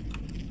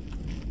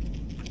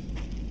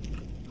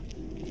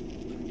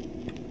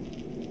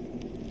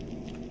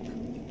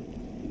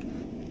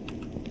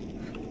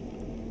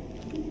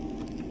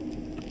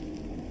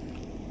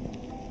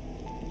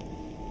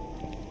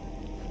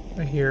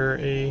 I hear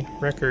a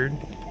record.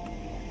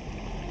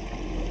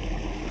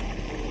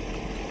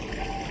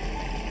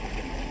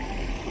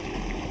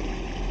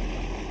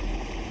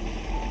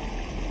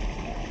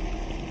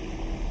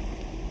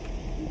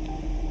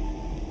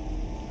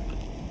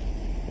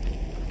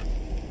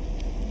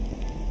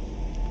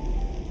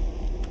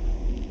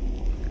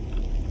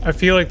 I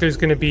feel like there's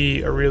gonna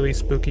be a really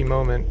spooky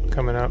moment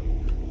coming up.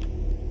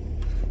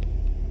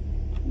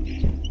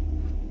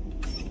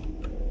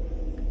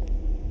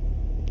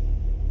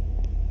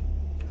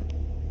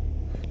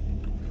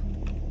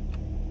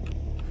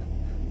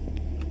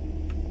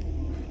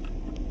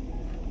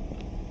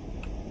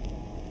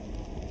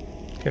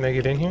 Can I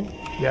get in here?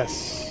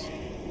 Yes.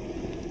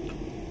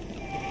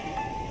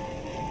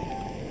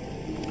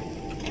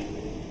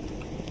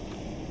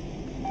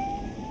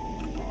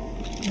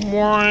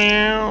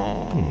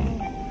 Wow.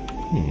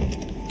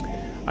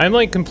 I'm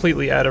like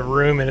completely out of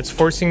room and it's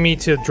forcing me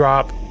to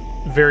drop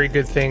very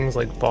good things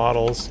like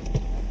bottles.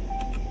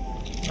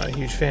 Not a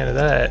huge fan of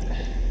that.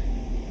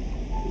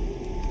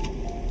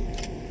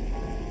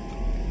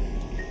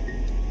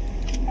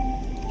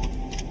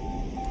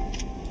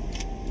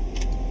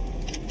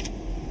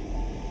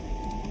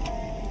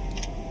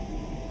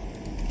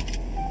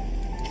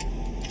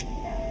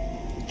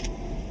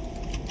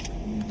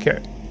 Okay.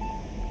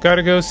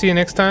 Gotta go. See you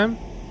next time.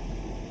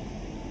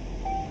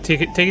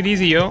 Take it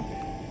easy, yo.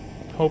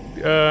 Hope,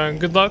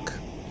 good luck.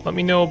 Let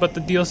me know about the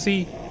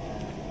DLC.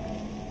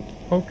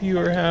 Hope you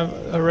have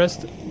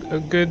a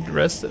good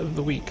rest of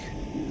the week.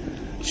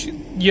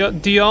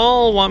 Do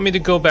y'all want me to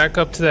go back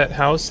up to that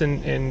house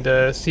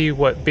and see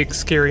what big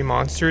scary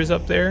monster is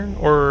up there?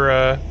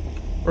 Or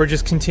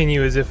just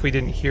continue as if we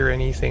didn't hear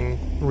anything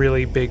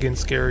really big and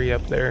scary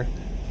up there?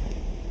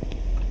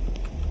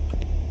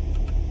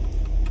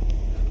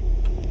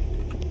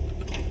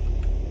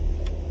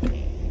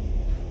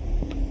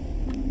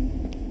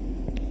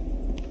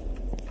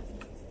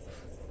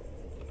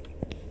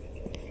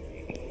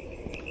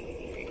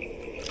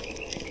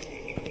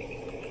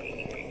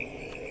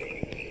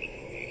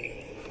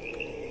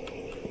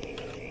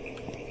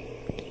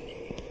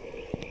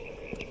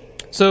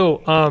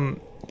 So,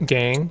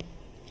 gang,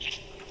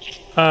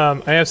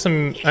 I have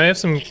some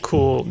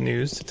cool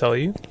news to tell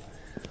you.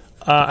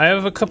 I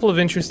have a couple of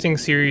interesting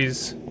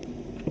series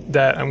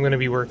that I'm going to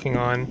be working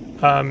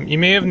on. You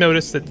may have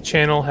noticed that the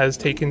channel has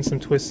taken some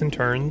twists and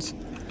turns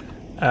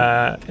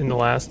in the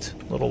last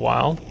little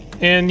while,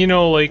 and you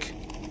know, like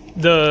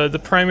the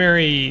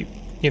primary,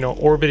 you know,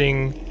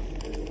 orbiting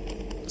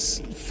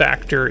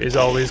factor is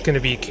always going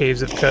to be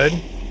Caves of Cud.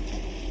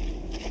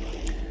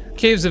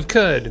 Caves of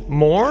Cud,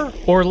 more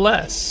or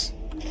less?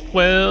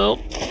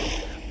 Well,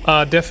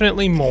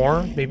 definitely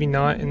more. Maybe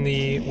not in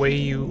the way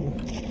you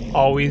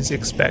always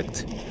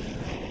expect.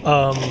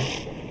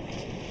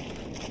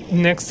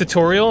 Next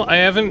tutorial, I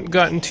haven't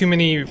gotten too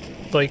many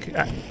like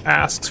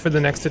asks for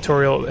the next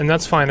tutorial, and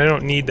that's fine. I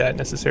don't need that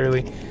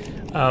necessarily.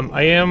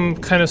 I am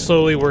kind of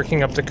slowly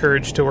working up the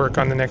courage to work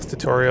on the next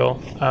tutorial,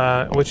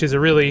 which is a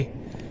really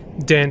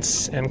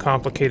dense and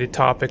complicated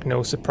topic.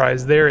 No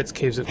surprise there. It's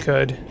Caves of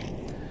Cud.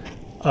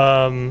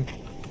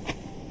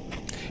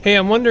 Hey,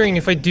 I'm wondering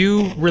if I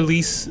do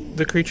release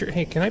the creature.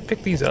 Hey, can I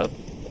pick these up?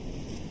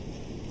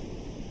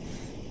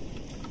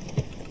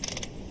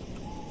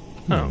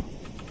 Oh.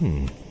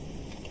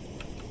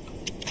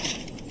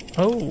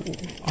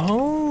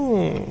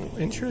 Oh,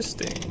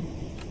 interesting.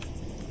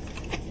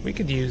 We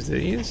could use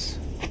these.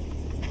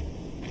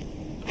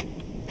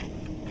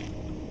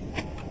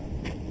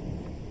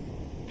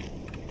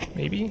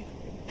 Maybe?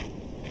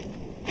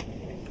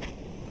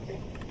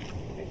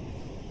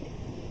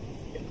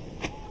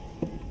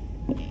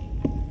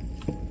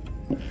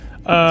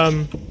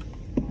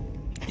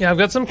 Yeah, I've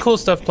got some cool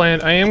stuff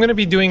planned. I am going to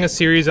be doing a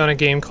series on a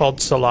game called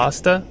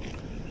Solasta,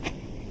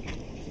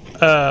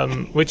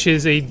 which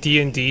is a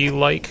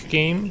D&D-like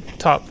game,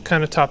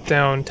 kind of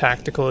top-down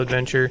tactical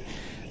adventure,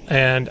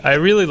 and I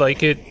really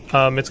like it.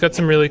 It's got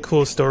some really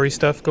cool story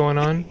stuff going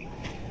on.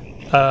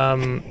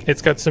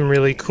 It's got some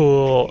really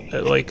cool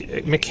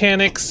like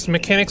mechanics.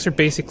 Mechanics are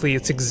basically,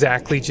 it's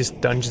exactly just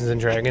Dungeons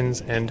and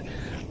Dragons, and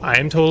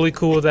I'm totally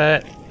cool with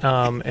that.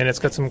 And it's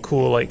got some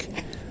cool like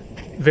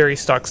very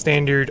stock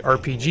standard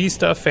RPG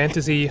stuff,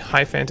 fantasy,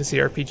 high fantasy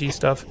RPG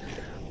stuff.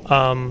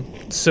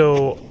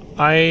 So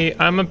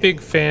I'm a big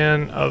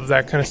fan of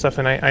that kind of stuff,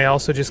 and I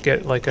also just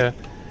get like a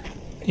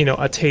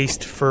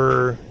taste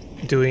for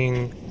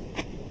doing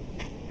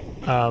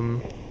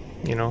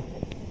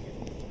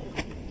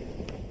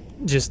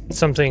just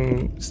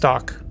something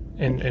stock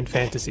and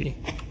fantasy.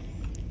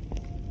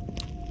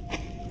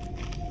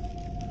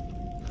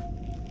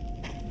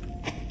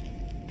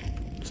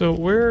 So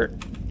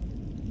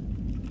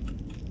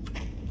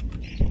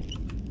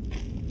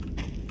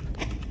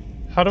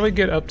how do I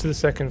get up to the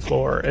second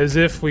floor? As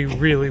if we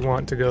really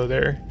want to go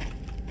there.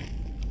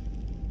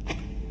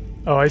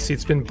 Oh, I see,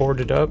 it's been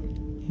boarded up.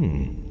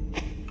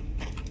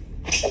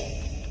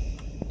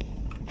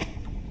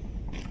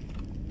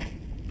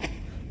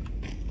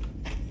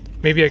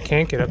 Maybe I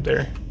can't get up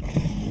there.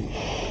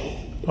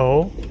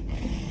 Oh.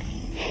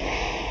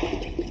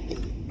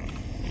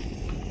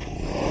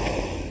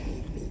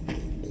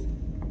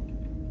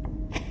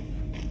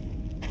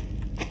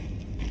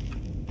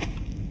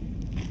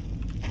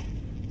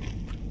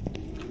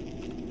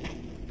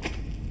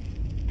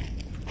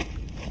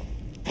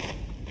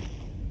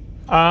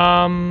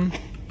 I'm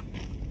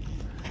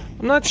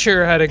not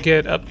sure how to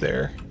get up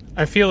there.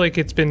 I feel like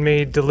it's been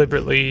made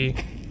deliberately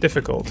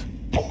difficult.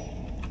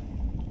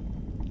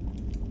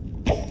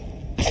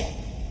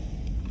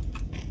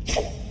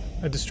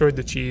 I destroyed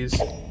the cheese.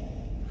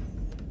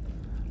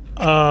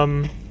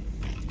 I'm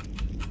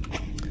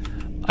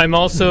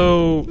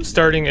also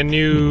starting a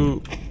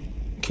new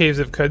Caves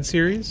of Cud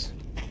series,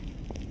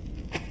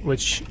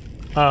 which,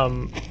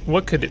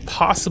 what could it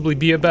possibly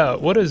be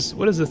about? What is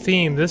the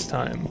theme this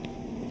time?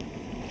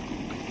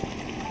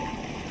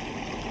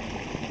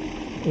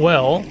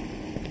 Well,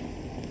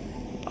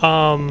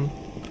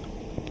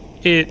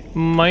 it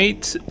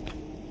might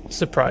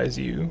surprise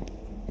you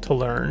to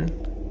learn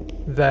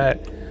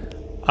that,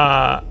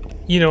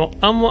 you know,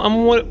 I'm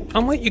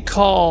what you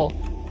call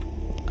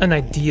an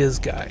ideas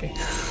guy.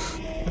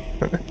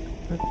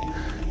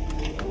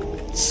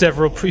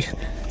 Several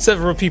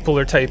people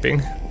are typing.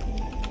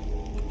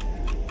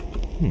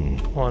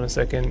 Hold on a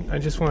second. I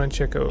just want to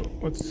check out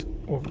what's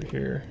over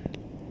here.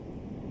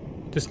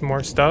 Just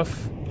more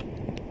stuff.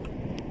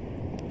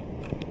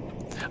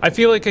 I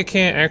feel like I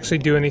can't actually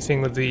do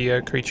anything with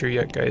the creature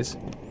yet, guys.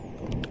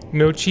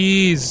 No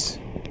cheese.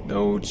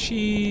 No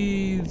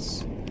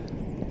cheese.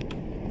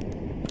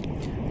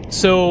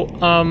 So,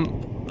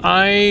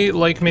 I,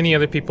 like many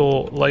other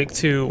people, like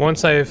to,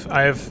 once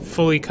I've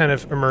fully kind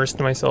of immersed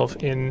myself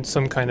in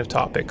some kind of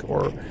topic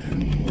or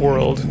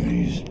world,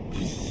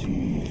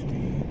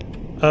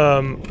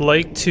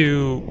 like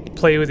to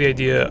play with the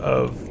idea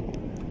of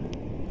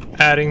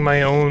adding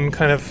my own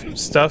kind of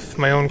stuff,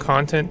 my own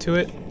content to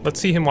it. Let's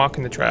see him walk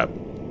in the trap.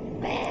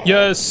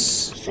 Yes!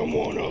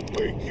 Someone help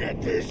me get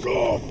this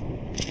off!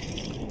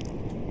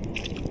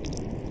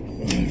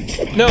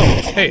 No!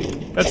 Hey,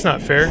 that's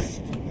not fair.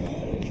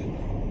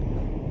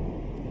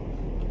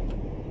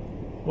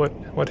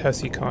 What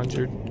has he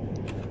conjured?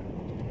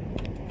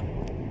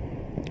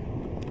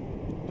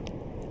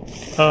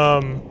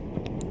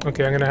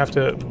 Okay, I'm gonna have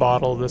to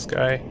bottle this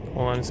guy.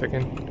 Hold on a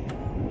second.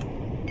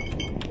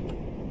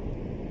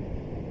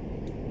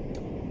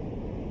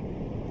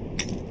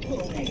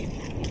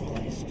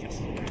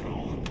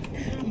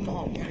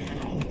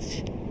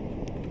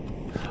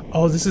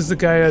 Oh, this is the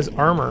guy who has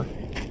armor.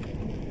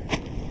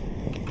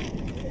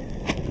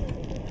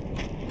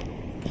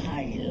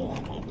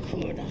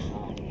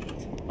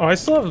 Oh, I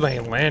still have my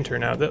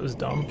lantern out. That was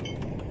dumb.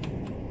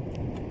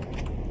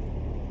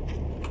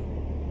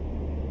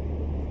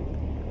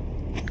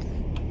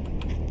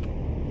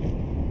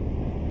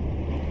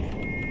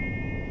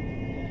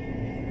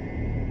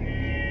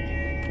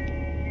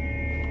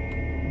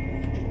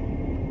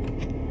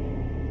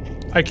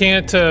 I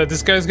can't,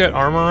 this guy's got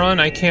armor on.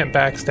 I can't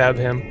backstab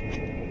him.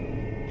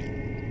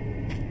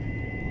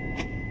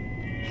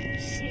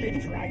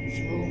 Slipped right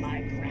through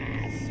my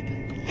grasp.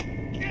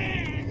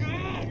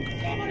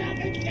 Someone help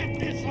me get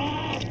this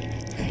off!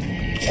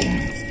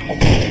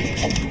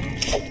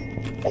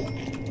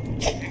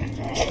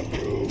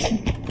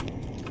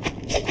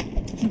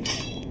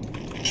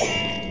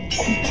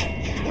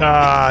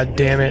 Ah,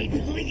 damn it.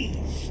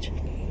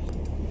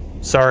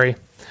 Sorry.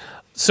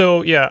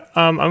 So yeah,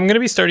 I'm gonna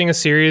be starting a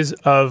series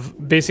of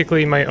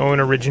basically my own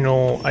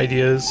original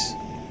ideas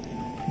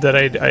that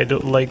I'd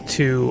like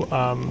to.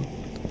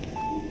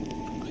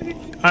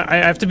 I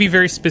have to be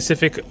very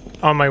specific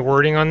on my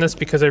wording on this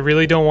because I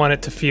really don't want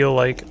it to feel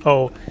like,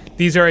 oh,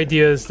 these are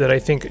ideas that I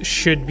think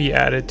should be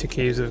added to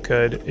Caves of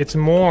Cud. It's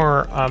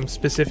more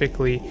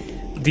specifically,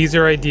 these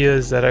are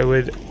ideas that I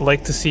would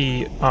like to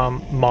see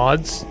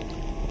mods.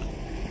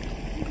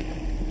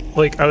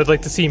 Like I would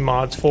like to see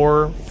mods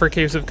for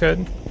Caves of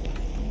Cud.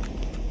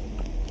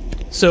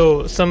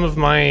 So some of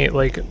my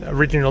like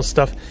original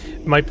stuff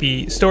might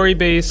be story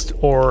based,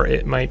 or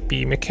it might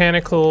be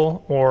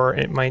mechanical, or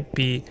it might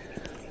be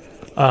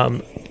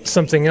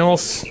something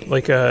else,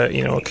 like a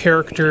a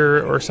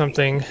character or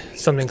something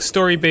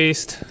story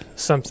based,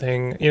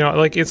 something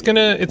like it's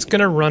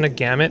gonna run a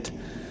gamut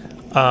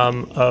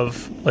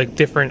of like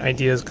different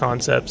ideas,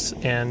 concepts,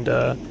 and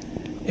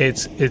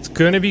it's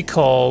gonna be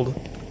called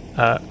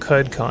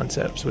Cud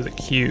Concepts with a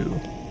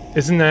Q.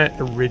 Isn't that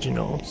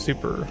original?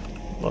 Super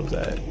love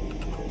that.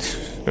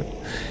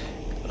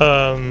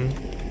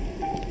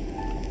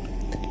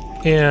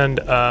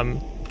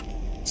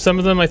 Some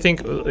of them I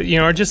think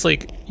are just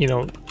like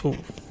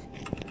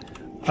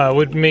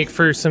would make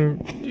for some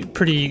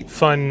pretty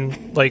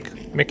fun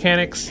like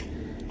mechanics,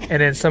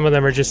 and then some of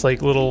them are just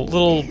like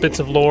little bits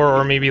of lore,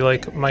 or maybe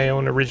like my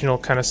own original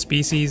kind of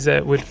species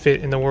that would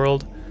fit in the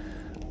world,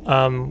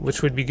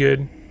 which would be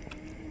good,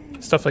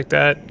 stuff like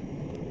that.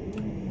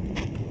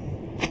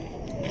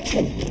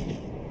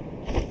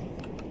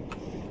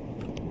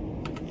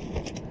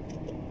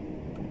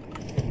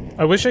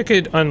 I wish I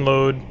could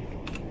unload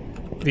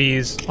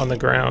these on the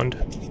ground.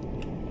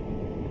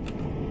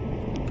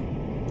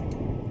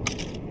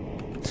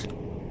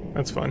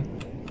 That's fun.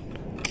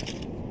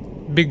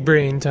 Big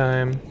brain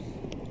time.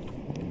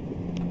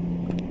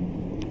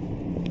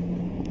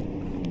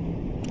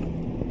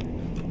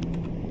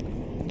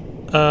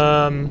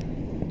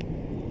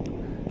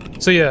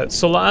 So yeah,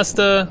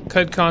 Solasta,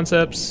 Cud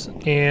Concepts,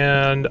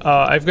 and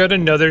I've got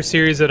another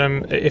series that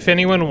if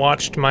anyone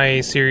watched my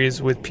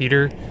series with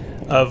Peter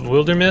of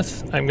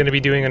Wildermyth, I'm going to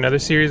be doing another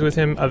series with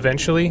him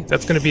eventually.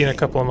 That's going to be in a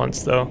couple of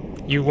months though.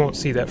 You won't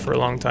see that for a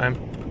long time.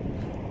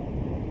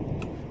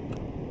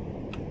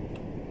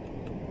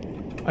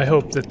 I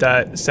hope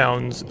that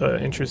sounds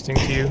interesting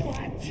to you.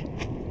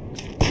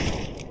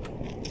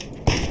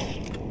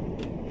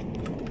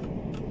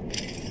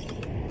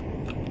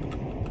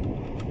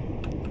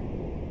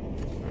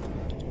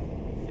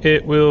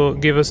 It will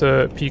give us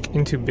a peek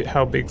into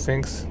how Big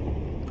thinks.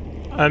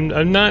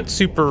 I'm not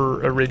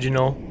super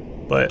original,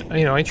 but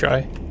you know, I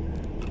try.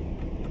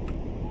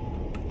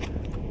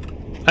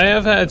 I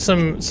have had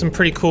some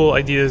pretty cool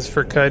ideas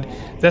for CUD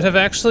that have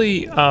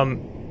actually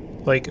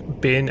like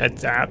been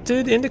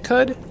adapted into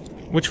CUD,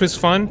 which was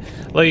fun.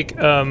 Like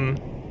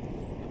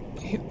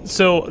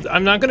so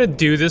I'm not gonna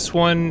do this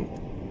one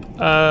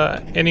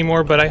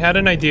anymore, but I had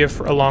an idea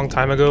for a long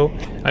time ago.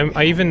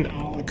 I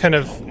even kind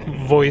of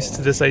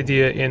voiced this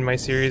idea in my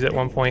series at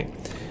one point,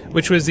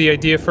 which was the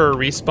idea for a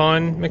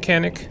respawn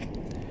mechanic.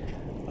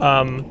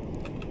 And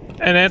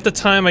at the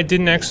time I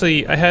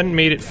hadn't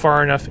made it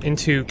far enough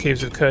into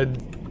Caves of Cud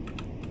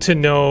to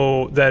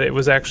know that it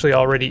was actually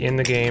already in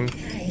the game.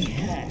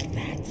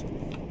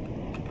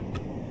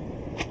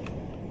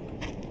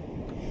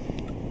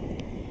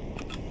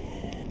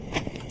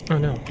 Oh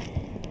no.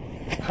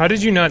 How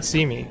did you not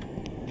see me?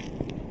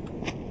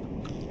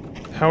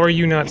 How are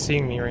you not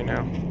seeing me right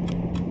now?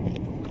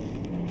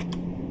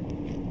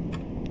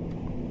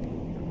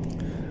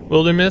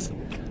 Wildermyth?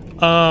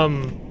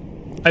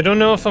 I don't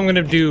know if I'm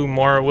gonna do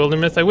more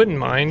Wildermyth. I wouldn't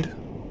mind,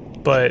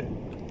 but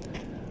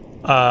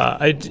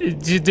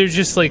there's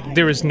just like,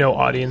 there was no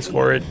audience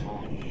for it.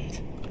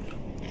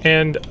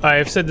 And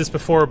I've said this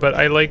before, but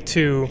I like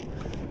to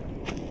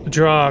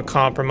draw a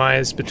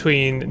compromise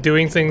between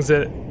doing things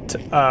that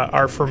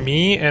are for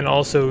me and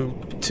also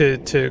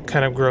to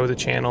kind of grow the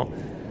channel.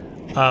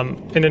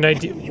 In an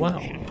idea, wow,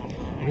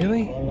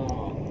 really?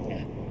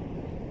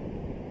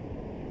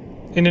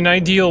 In an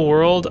ideal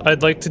world,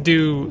 I'd like to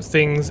do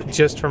things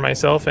just for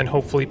myself and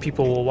hopefully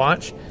people will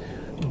watch.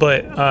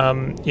 But,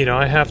 you know,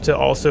 I have to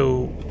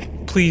also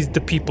please the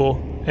people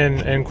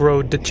and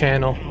grow the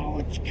channel.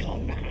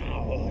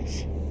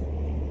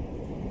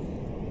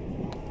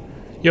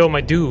 Yo,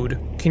 my dude,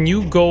 can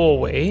you go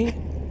away?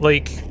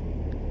 Like,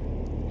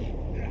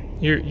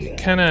 you're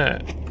kind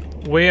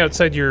of way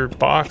outside your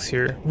box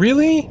here.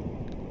 Really?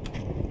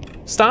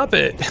 Stop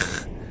it.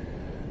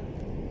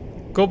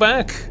 Go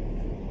back.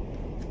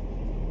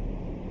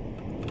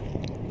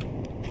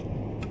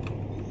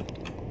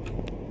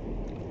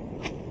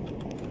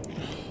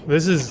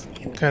 This is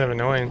kind of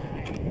annoying.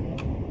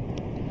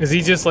 Is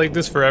he just like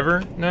this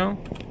forever now?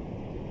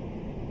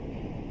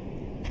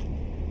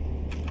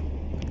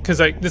 Because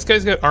this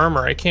guy's got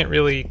armor. I can't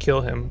really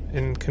kill him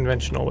in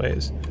conventional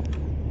ways.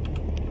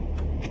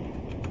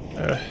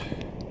 Come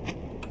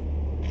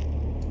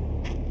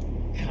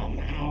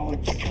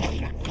out, come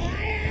out.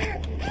 Fire!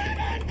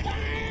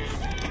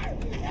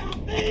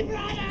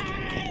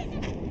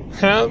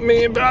 Help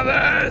me, brothers! Help me,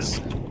 brothers!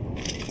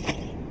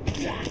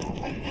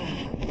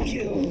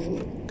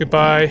 You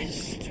Goodbye.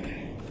 bastard.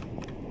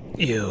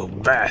 You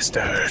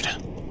bastard.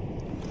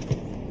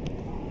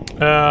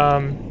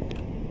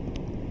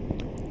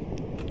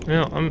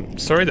 Well, I'm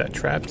sorry that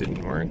trap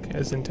didn't work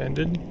as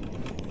intended.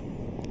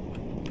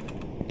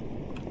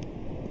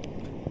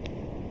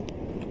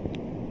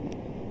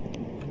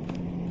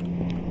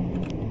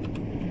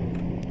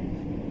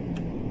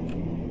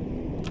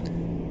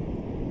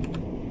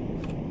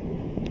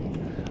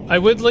 I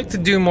would like to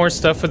do more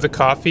stuff with the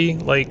coffee,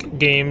 like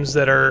games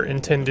that are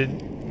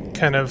intended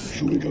kind of...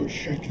 Should we go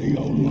check the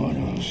old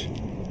mudhouse?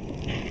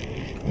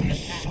 I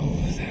saw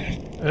that.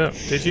 Oh,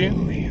 did you?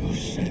 You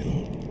said.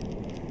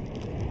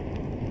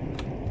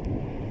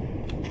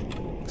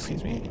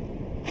 Excuse me?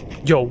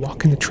 Yo,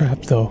 walk in the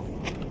trap, though.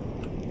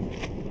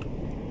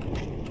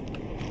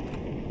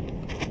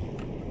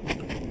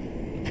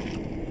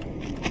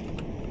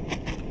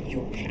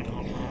 You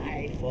cannot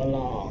hide for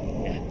long.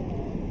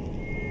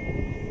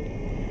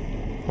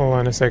 Hold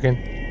on a second.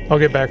 I'll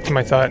get back to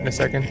my thought in a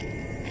second.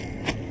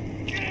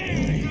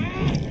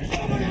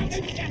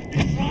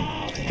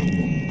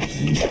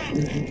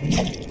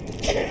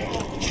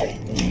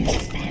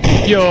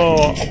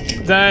 Yo,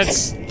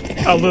 that's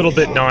a little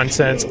bit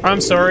nonsense. I'm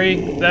sorry.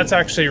 That's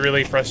actually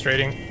really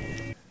frustrating.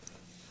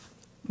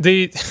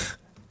 They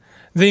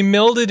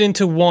melded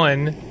into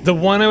one. The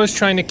one I was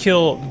trying to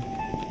kill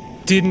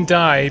didn't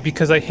die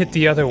because I hit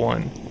the other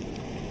one.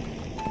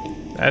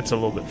 That's a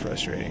little bit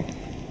frustrating.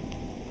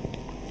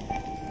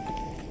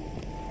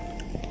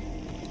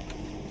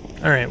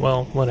 Alright,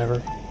 well,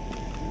 whatever.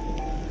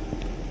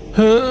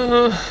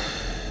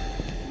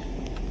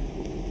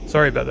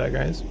 Sorry about that,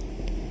 guys.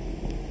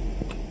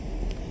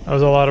 That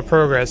was a lot of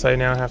progress I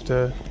now have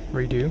to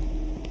redo.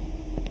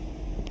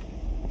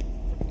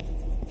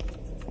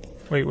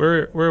 Wait,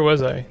 where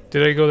was I?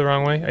 Did I go the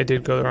wrong way? I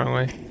did go the wrong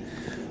way.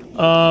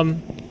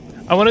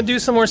 I want to do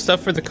some more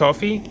stuff for the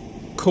coffee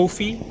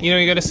Ko-fi. You know,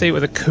 you gotta say it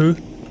with a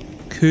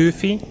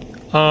Ko-fi.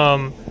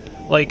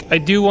 Like, I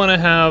do want to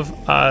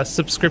have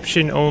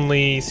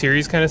subscription-only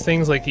series kind of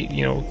things, like,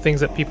 you know, things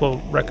that people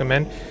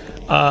recommend.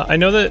 I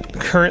know that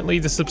currently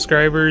the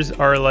subscribers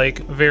are,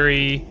 like,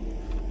 very,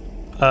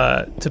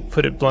 to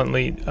put it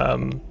bluntly,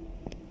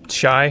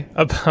 shy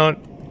about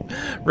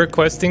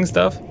requesting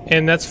stuff,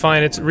 and that's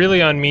fine. It's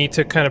really on me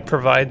to kind of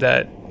provide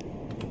that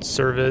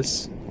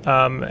service,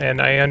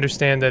 and I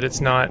understand that it's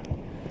not,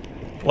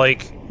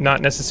 like,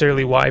 not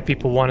necessarily why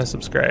people want to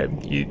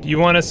subscribe. You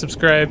want to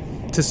subscribe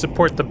to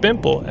support the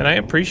Bimple, and I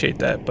appreciate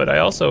that, but I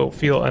also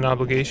feel an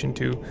obligation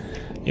to,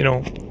 you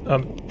know,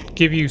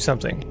 give you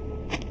something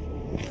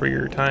for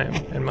your time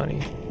and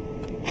money.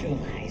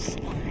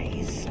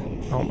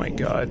 Oh my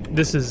god,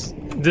 this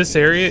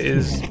area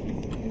is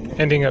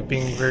ending up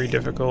being very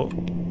difficult.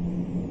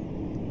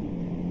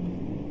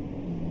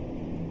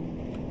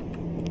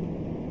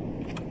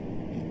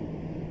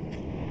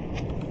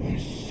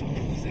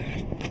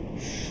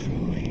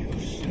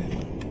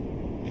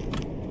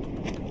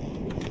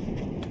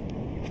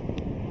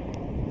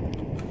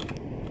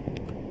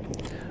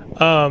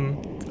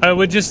 I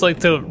would just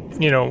like to,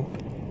 you know,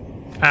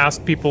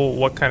 ask people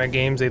what kind of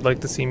games they'd like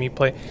to see me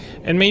play,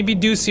 and maybe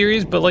do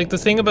series. But like, the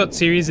thing about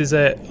series is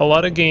that a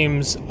lot of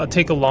games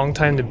take a long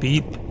time to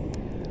beat,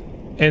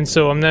 and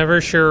so I'm never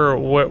sure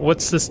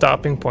what's the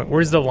stopping point.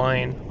 Where's the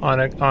line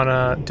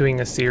on doing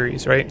a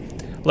series, right?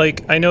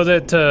 Like, I know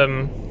that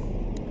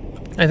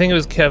I think it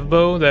was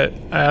Kevbo that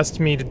asked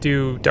me to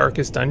do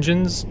Darkest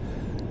Dungeons,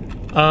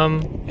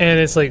 and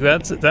it's like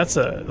that's a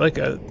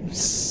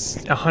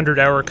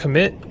 100-hour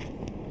commit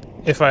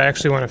if I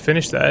actually want to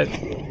finish that.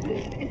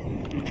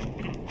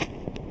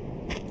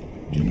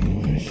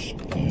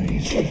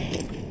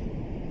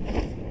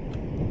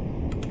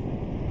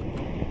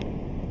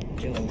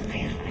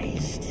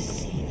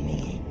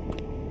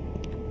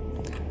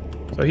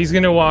 So he's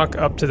gonna walk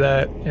up to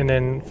that and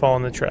then fall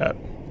in the trap,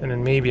 and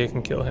then maybe I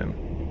can kill him.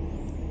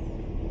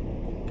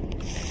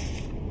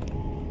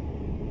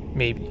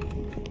 Maybe.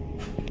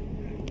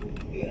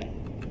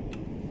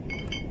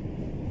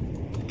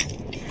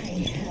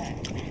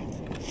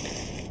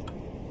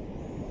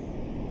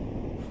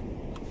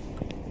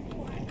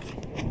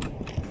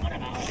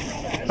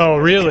 Oh,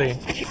 really?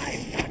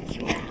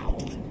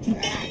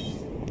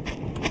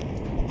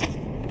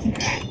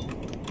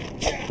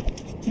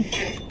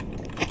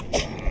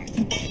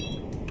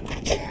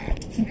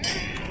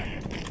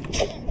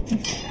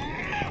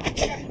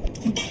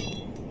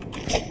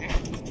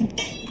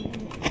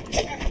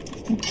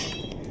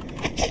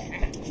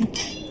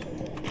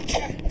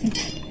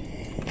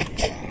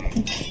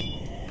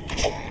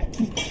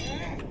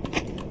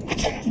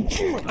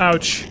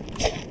 Ouch.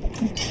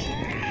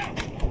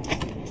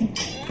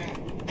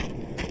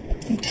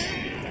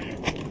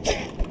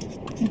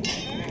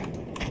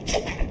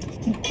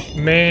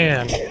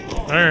 Man.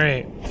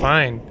 Alright,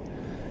 fine.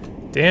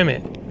 Damn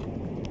it.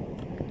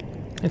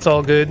 It's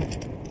all good.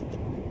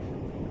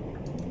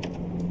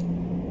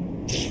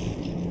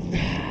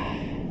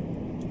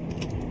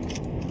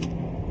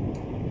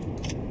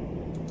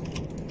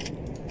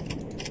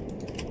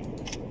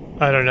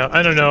 I don't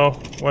know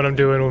what I'm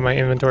doing with my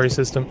inventory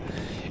system.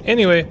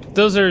 Anyway,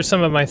 those are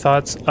some of my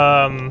thoughts.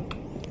 I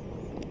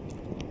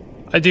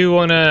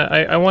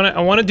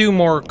wanna do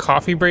more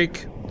coffee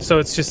break. So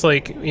it's just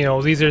like, you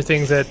know, these are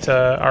things that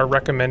are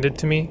recommended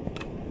to me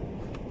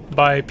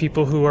by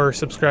people who are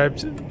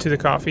subscribed to the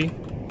coffee.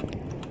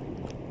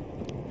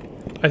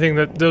 I think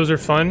that those are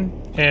fun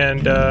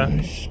and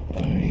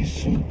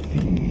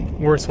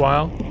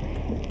worthwhile.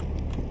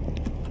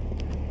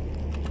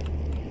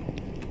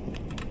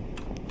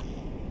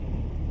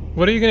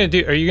 What are you gonna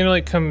do? Are you gonna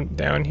like come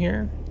down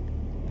here?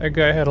 That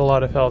guy had a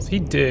lot of health. He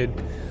did.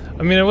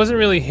 I mean, I wasn't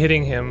really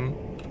hitting him.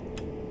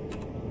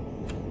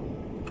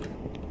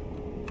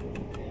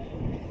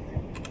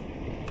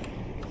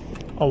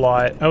 A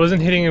lot. I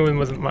wasn't hitting him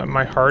with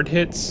my hard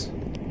hits.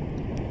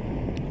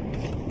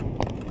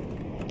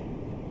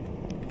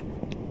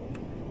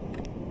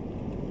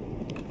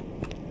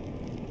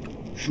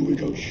 Should we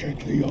go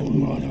check the old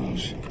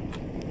mottos?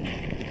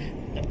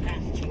 The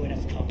path to it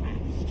has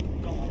collapsed.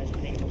 No one has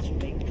been able to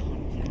make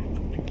contact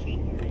with the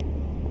keeper.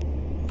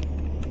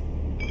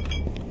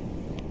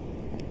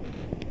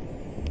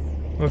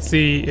 Let's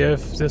see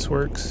if this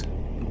works.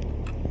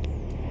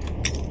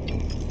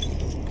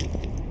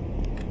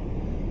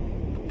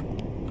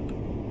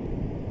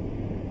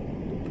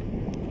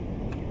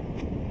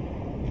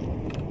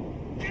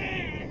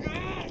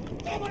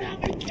 Someone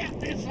help me get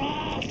this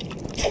off!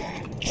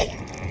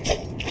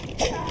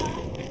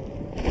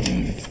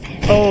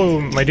 Oh,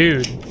 my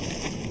dude.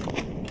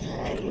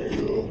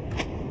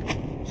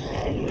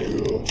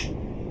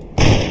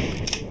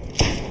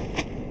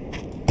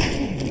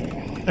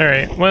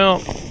 Alright,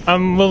 well,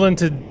 I'm willing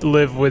to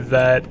live with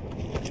that.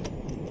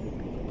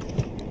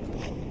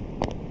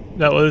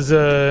 That was,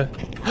 oh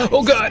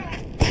god!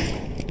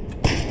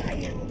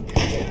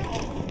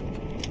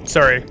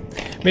 Sorry.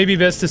 Maybe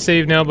best to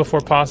save now before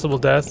possible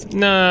death?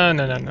 No.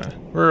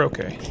 We're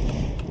okay.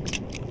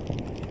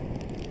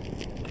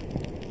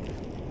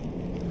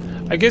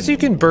 I guess you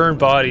can burn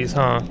bodies,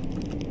 huh?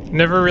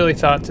 Never really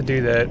thought to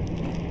do that.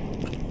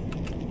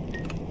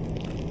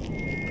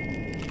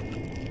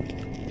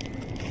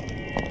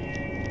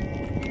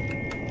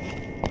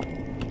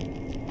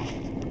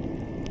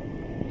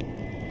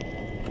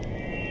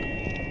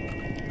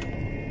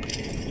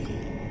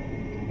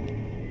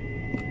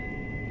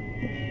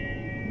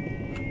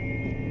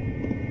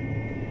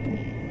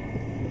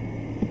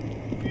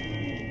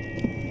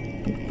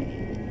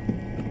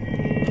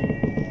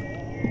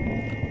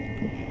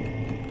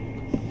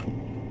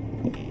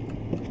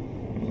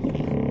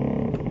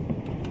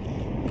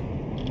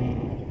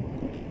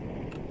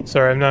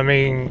 Sorry, I'm not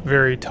being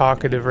very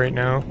talkative right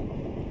now.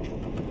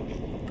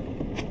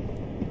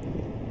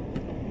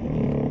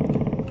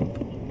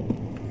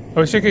 I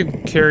wish I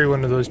could carry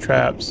one of those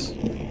traps.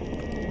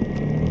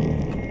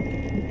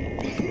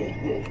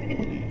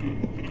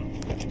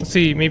 Let's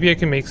see, maybe I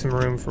can make some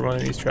room for one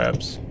of these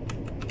traps.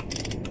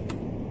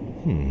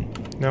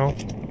 No?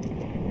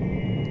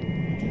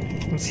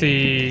 Let's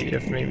see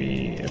if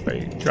maybe if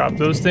I drop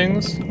those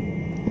things.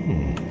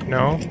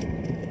 No?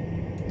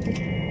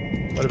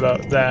 What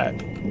about that?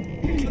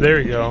 There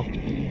we go.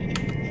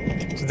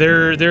 So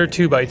they're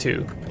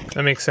 2x2.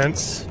 That makes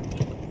sense.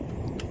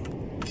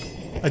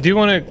 I do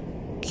want to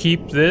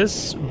keep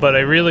this, but I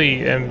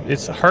really am.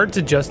 It's hard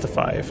to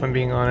justify, if I'm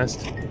being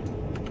honest.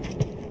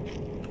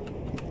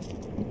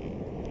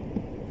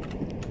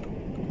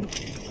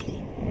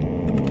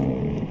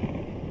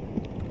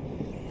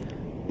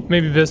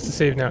 Maybe best to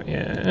save now.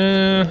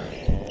 Yeah,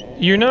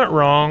 you're not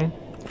wrong.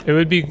 It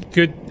would be a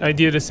good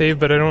idea to save,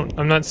 but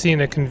I'm not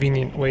seeing a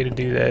convenient way to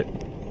do that.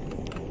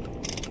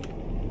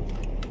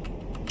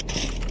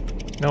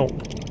 No.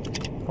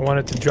 I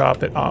wanted to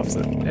drop it off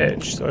the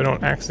edge so I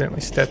don't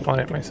accidentally step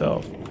on it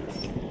myself.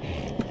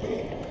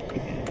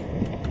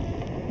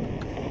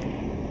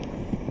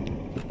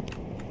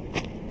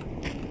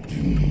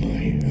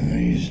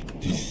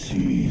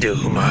 Do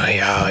my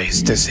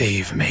eyes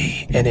deceive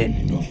me? In it.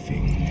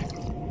 Nothing.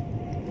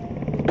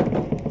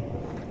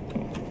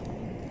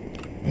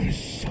 I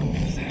saw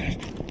that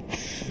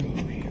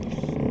curious.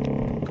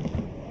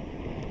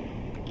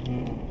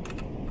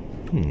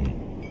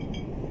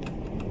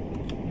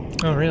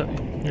 Oh, really?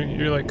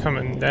 You're like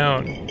coming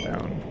down.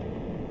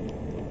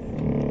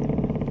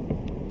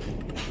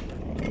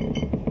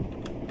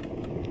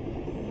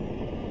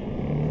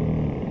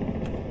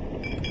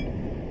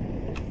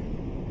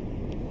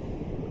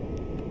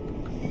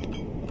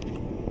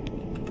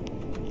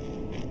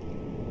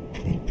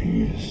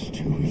 Appears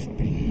to have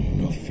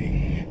been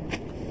nothing.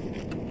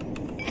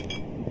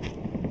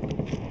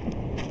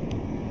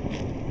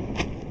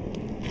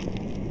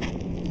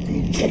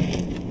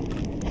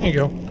 There you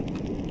go.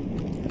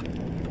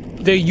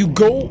 There you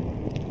go.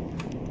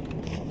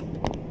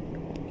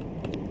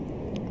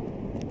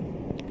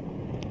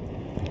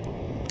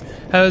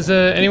 Has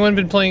anyone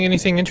been playing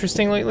anything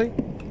interesting lately?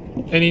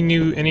 Any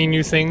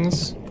new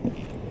things?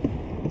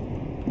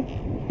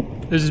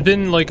 There's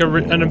been like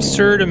an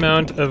absurd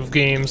amount of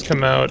games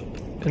come out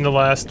in the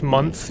last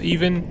month,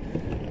 even,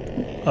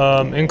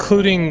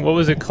 including what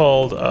was it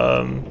called,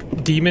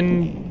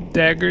 Demon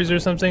Daggers or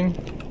something?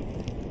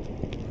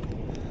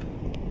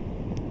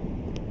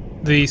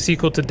 The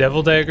sequel to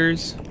Devil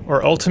Daggers,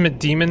 or Ultimate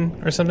Demon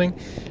or something.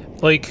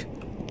 Like,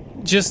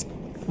 just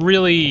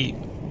really,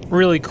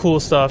 really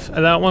cool stuff.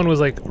 And that one was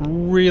like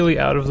really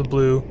out of the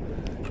blue.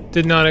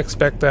 Did not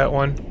expect that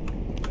one.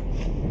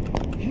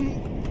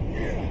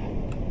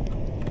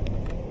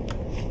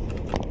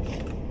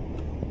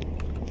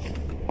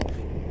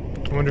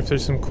 I wonder if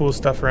there's some cool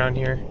stuff around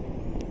here.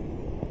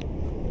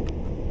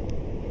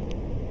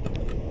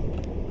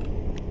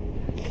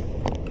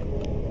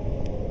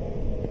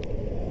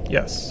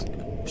 Yes.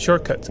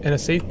 Shortcuts and a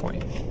save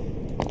point.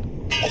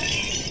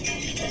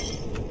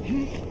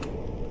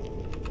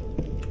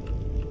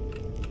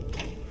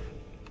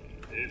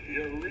 If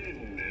you're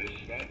reading this,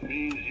 that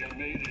means you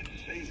made it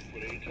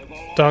safely to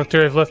the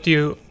Doctor, I've left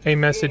you a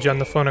message on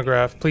the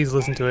phonograph. Please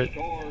listen to it.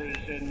 store is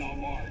in the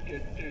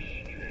market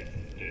district.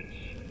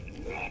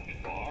 It's not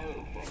far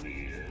from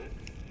here.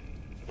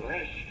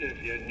 Rest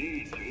if you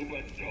need to,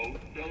 but don't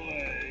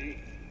delay.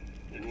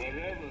 And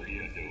whatever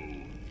you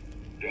do,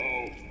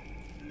 don't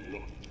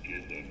look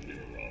in the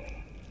mirror.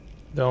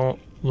 Don't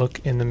look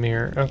in the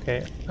mirror.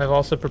 Okay. I've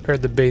also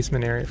prepared the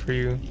basement area for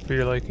you, for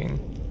your liking.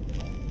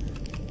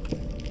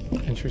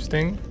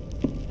 Interesting.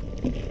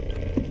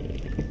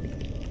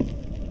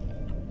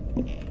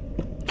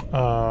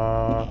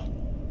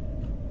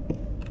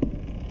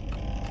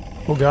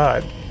 Oh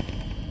god.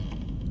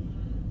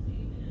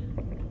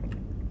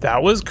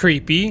 That was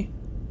creepy.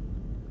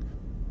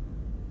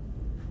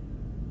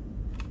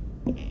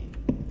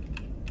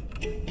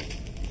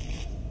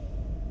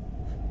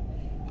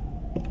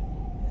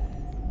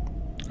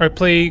 I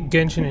play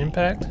Genshin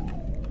Impact.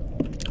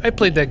 I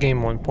played that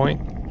game one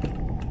point.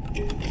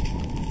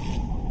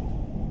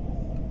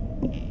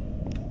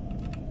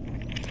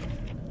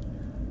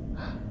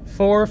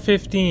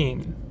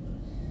 $4.15.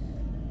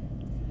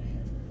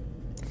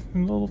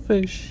 Little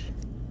fish.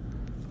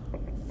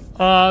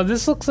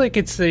 This looks like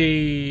it's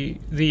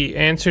the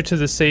answer to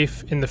the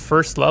safe in the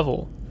first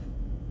level.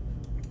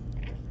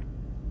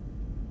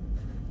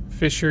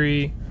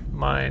 Fishery,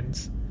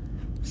 mines,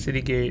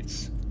 city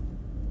gates,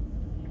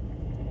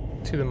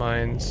 to the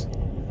mines.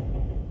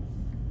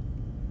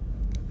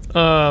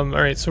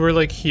 Alright, so we're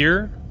like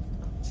here.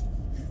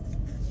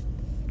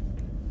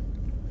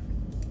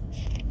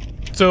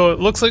 So it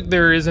looks like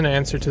there is an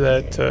answer to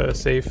that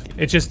safe.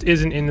 It just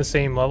isn't in the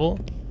same level.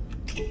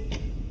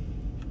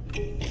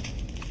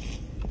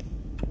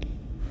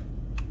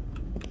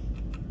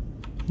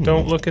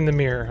 Don't look in the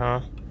mirror, huh?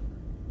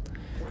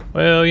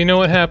 Well, you know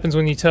what happens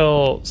when you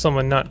tell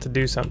someone not to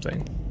do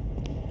something.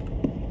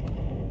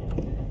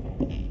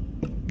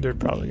 They're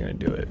probably gonna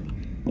do it.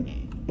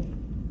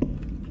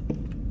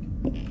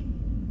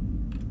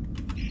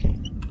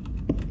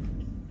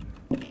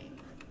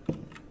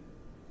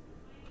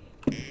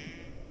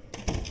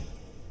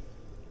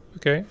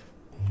 Okay.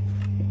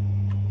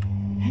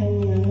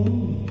 Hello,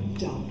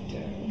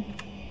 Doctor.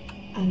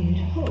 I had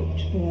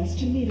hoped for us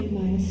to meet at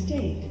my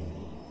estate.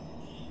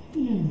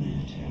 No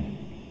matter.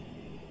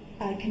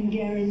 I can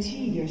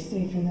guarantee your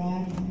safe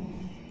arrival.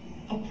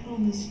 A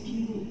promise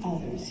few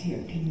others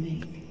here can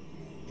make.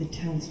 The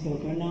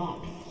townsfolk are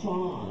not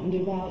fond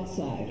of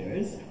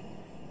outsiders.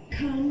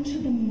 Come to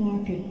the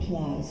market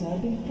plaza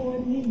before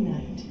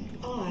midnight.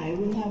 I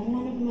will have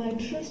one of my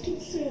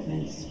trusted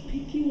servants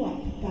pick you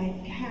up by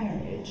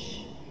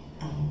carriage.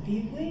 I'll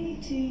be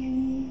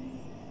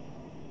waiting.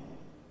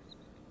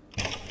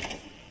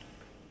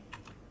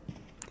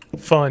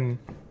 Fun.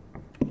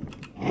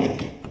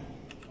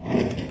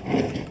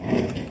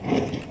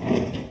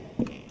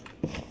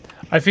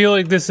 I feel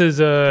like this is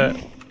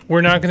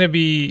we're not going to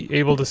be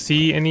able to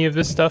see any of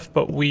this stuff,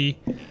 but we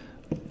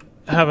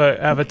have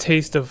a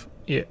taste of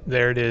it.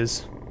 There it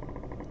is.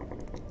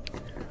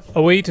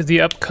 Await the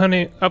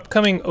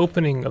upcoming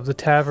opening of the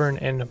tavern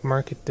and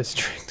market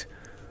district.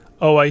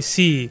 Oh, I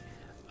see.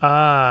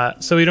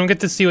 So we don't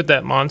get to see what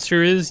that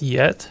monster is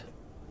yet.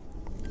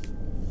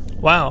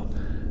 Wow,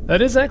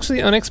 that is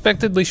actually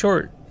unexpectedly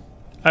short.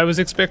 I was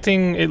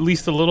expecting at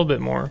least a little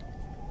bit more.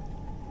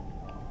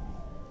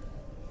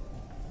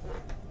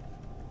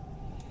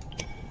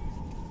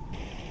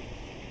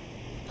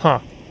 Huh.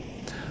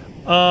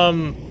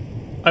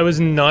 I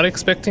was not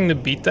expecting to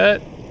beat that,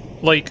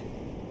 like,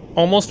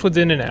 almost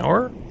within an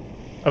hour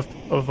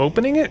of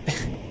opening it.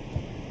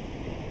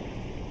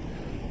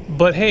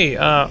 But hey,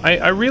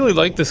 I really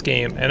like this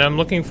game, and I'm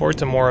looking forward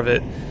to more of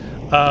it.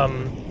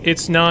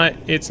 It's not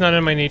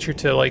in my nature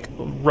to, like,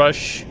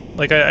 rush.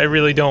 Like, I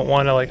really don't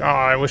want to, like, oh,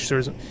 I wish there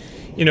was,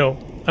 you know,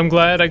 I'm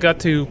glad I got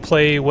to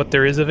play what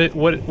there is of it.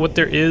 What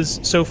there is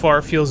so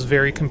far feels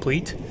very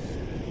complete.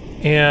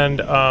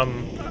 And,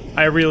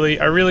 I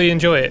really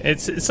enjoy it.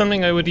 It's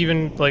something I would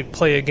even, like,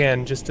 play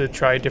again just to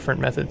try different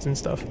methods and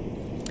stuff.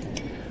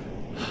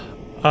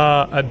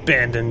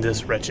 Abandon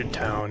this wretched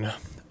town.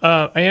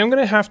 I am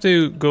gonna have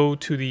to go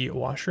to the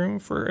washroom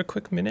for a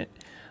quick minute.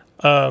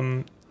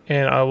 And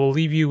I will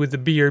leave you with the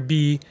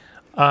BRB.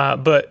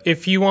 But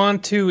if you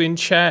want to, in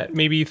chat,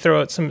 maybe throw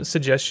out some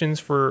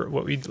suggestions for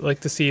what we'd like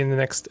to see in the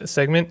next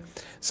segment.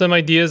 Some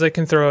ideas I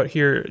can throw out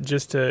here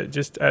just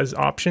as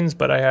options,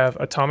 but I have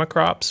Atomic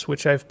Crops,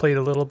 which I've played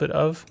a little bit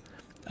of.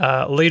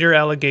 Later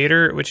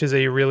Alligator, which is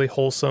a really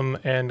wholesome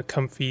and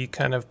comfy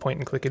kind of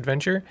point-and-click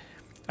adventure.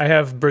 I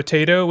have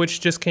Brotato,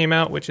 which just came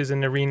out, which is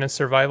an arena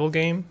survival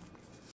game.